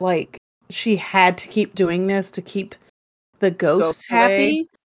that like she had to keep doing this to keep the ghosts away. happy.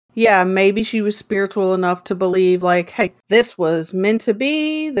 Yeah, maybe she was spiritual enough to believe, like, hey, this was meant to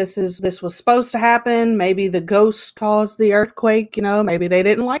be. This was supposed to happen. Maybe the ghosts caused the earthquake. Maybe they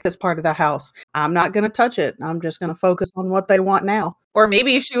didn't like this part of the house. I'm not going to touch it. I'm just going to focus on what they want now. Or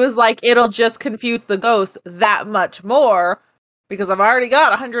maybe she was like, it'll just confuse the ghosts that much more because I've already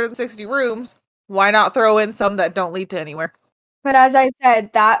got 160 rooms. Why not throw in some that don't lead to anywhere? But as I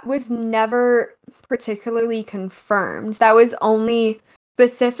said, that was never particularly confirmed. That was only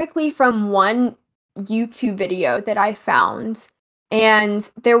specifically from one YouTube video that I found. And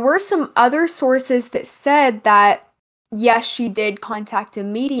there were some other sources that said that, yes, she did contact a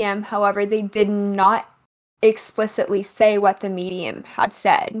medium. However, they did not explicitly say what the medium had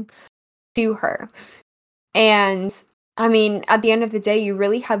said to her. And I mean, at the end of the day, you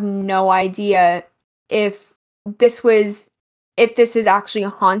really have no idea if this is actually a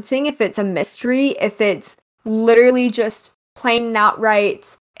haunting, if it's a mystery, if it's literally just plain and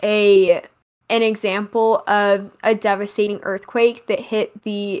outright an example of a devastating earthquake that hit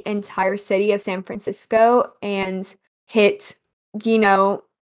the entire city of San Francisco and hit,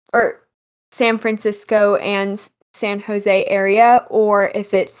 or San Francisco and San Jose area, or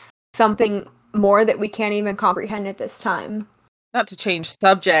if it's something more that we can't even comprehend at this time. Not to change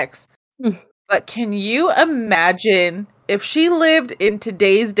subjects, but can you imagine if she lived in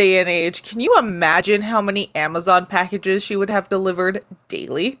today's day and age? Can you imagine how many Amazon packages she would have delivered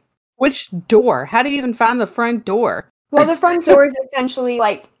daily? Which door? How do you even find the front door? Well, the front door is essentially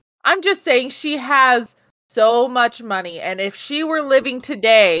like... I'm just saying she has so much money, and if she were living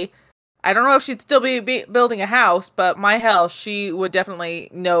today, I don't know if she'd still be building a house, but my hell, she would definitely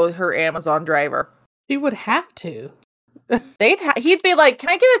know her Amazon driver. She would have to. He'd be like, "Can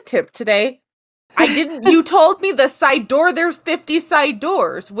I get a tip today? I didn't. You told me the side door. There's 50 side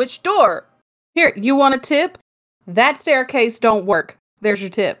doors. Which door? Here, you want a tip? That staircase don't work. There's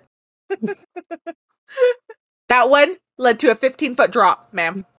your tip." That one led to a 15-foot drop,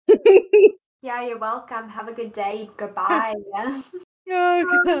 ma'am. Yeah, you're welcome. Have a good day. Goodbye.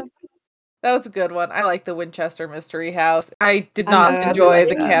 Oh, that was a good one. I like the Winchester Mystery House. I did not enjoy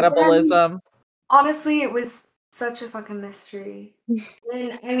the cannibalism. Honestly, it was such a fucking mystery.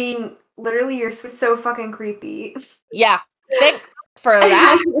 And I mean, literally, yours was so fucking creepy. Yeah, thanks for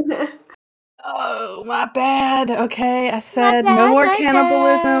that. Oh, my bad. Okay, I said no more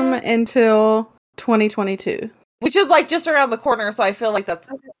cannibalism until 2022. Which is like just around the corner, so I feel like that's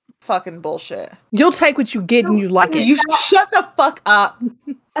fucking bullshit. You'll take what you get and you like it. You shut the fuck up.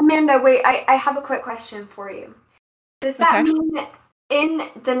 Amanda, wait, I have a quick question for you. Does that mean in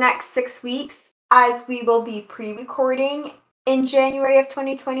the next 6 weeks, as we will be pre-recording in January of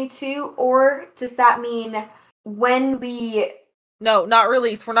 2022, or does that mean when we... No, not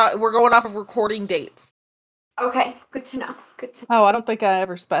release. We're going off of recording dates. Okay, good to know. Oh, I don't think I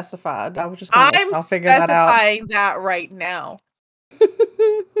ever specified. I was just gonna I'll figure that out. I'm specifying that right now.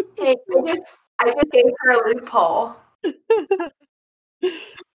 Hey, I just gave her a loophole.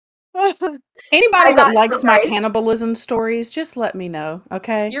 Anybody that likes my cannibalism stories, just let me know,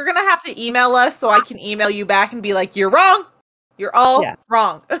 okay? You're gonna have to email us so I can email you back and be like, "You're wrong. You're all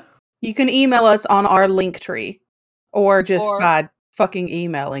wrong." You can email us on our link tree, or just by fucking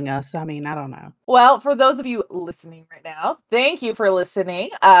emailing us. I mean, I don't know. Well, for those of you listening right now, thank you for listening.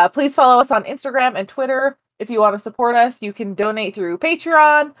 Please follow us on Instagram and Twitter. If you want to support us, you can donate through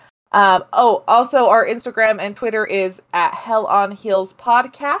Patreon. Also, our Instagram and Twitter is at Hell on Heels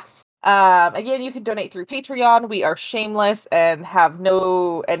Podcast. Again, you can donate through Patreon. We are shameless and have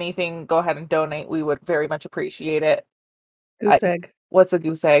no anything. Go ahead and donate. We would very much appreciate it. Goose egg. What's a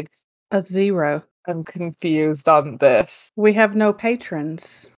goose egg? A 0. I'm confused on this. We have no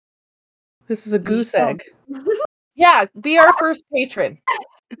patrons. This is a goose egg. Yeah, be our first patron.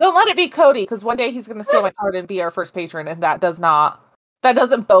 Don't let it be Cody, because one day he's going to steal my card and be our first patron, and that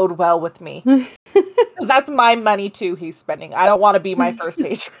doesn't bode well with me. Because that's my money too he's spending. I don't want to be my first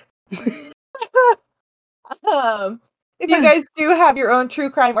patron. If you guys do have your own true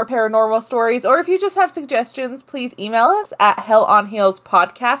crime or paranormal stories, or if you just have suggestions, please email us at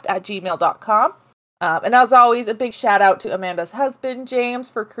hellonheelspodcast@gmail.com. And as always, a big shout out to Amanda's husband, James,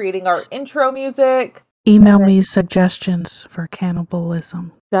 for creating our intro music. Email me suggestions for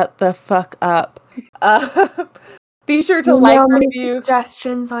cannibalism. Shut the fuck up. Be sure to like, review.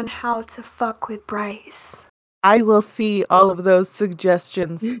 Suggestions on how to fuck with Bryce. I will see all of those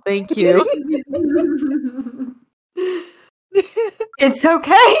suggestions. Thank you. It's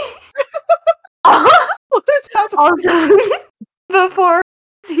okay. What is happening? Before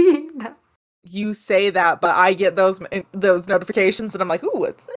seeing that. You say that, but I get those notifications, and I'm like, "Ooh,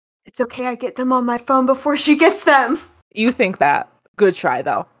 what's It's okay, I get them on my phone before she gets them. You think that. Good try,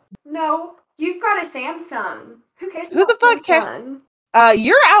 though. No, you've got a Samsung. Who cares? Who the about fuck Samsung?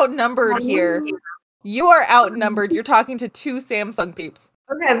 You're outnumbered here. You are outnumbered. You're talking to 2 Samsung peeps.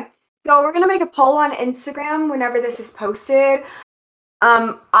 Okay, so we're gonna make a poll on Instagram whenever this is posted.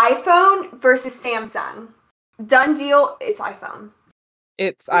 iPhone versus Samsung. Done deal. It's iPhone.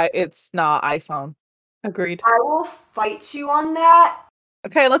 It's not iPhone. Agreed. I will fight you on that.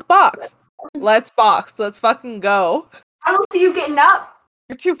 Okay, let's box. Let's box. Let's fucking go. I don't see you getting up.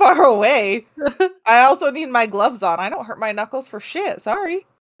 You're too far away. I also need my gloves on. I don't hurt my knuckles for shit. Sorry.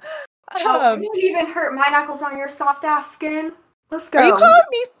 You don't even hurt my knuckles on your soft ass skin. Let's go. Are you calling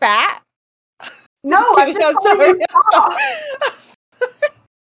me fat? No, Just I'm kidding, just I'm calling you sorry. soft.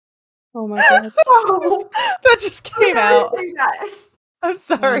 Oh my god. That just came out. Say that. I'm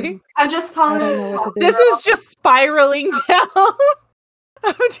sorry. I'm just calling I you don't know what soft. to do. This is just spiraling down.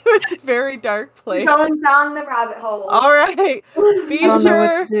 I'm into a very dark place. Going down the rabbit hole. All right. I don't know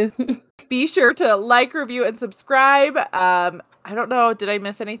what to do. Be sure to like, review, and subscribe. I don't know. Did I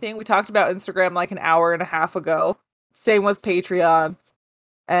miss anything? We talked about Instagram like an hour and a half ago. Same with Patreon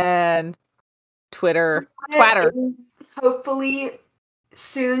and Twitter. Twatter. Hopefully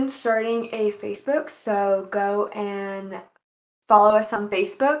soon starting a Facebook, so go and follow us on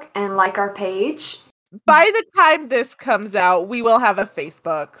Facebook and like our page. By the time this comes out, we will have a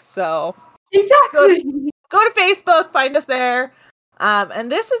Facebook. So Exactly. go to Facebook, find us there.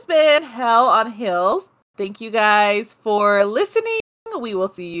 And this has been Hell on Hills. Thank you guys for listening. We will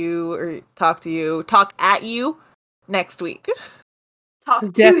see you or talk at you next week. Talk to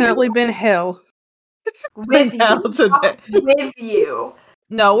Definitely you. been hell. With Hell you. today. With you.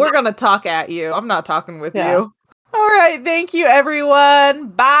 No, we're gonna talk at you. I'm not talking with Yeah. you. All right, thank you, everyone.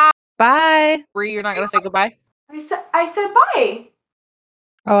 Bye. Bye. Bree, you're not gonna say goodbye. I said bye.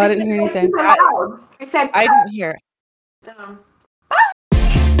 Oh, I didn't hear said bye anything. super loud. I said I didn't hear it. bye.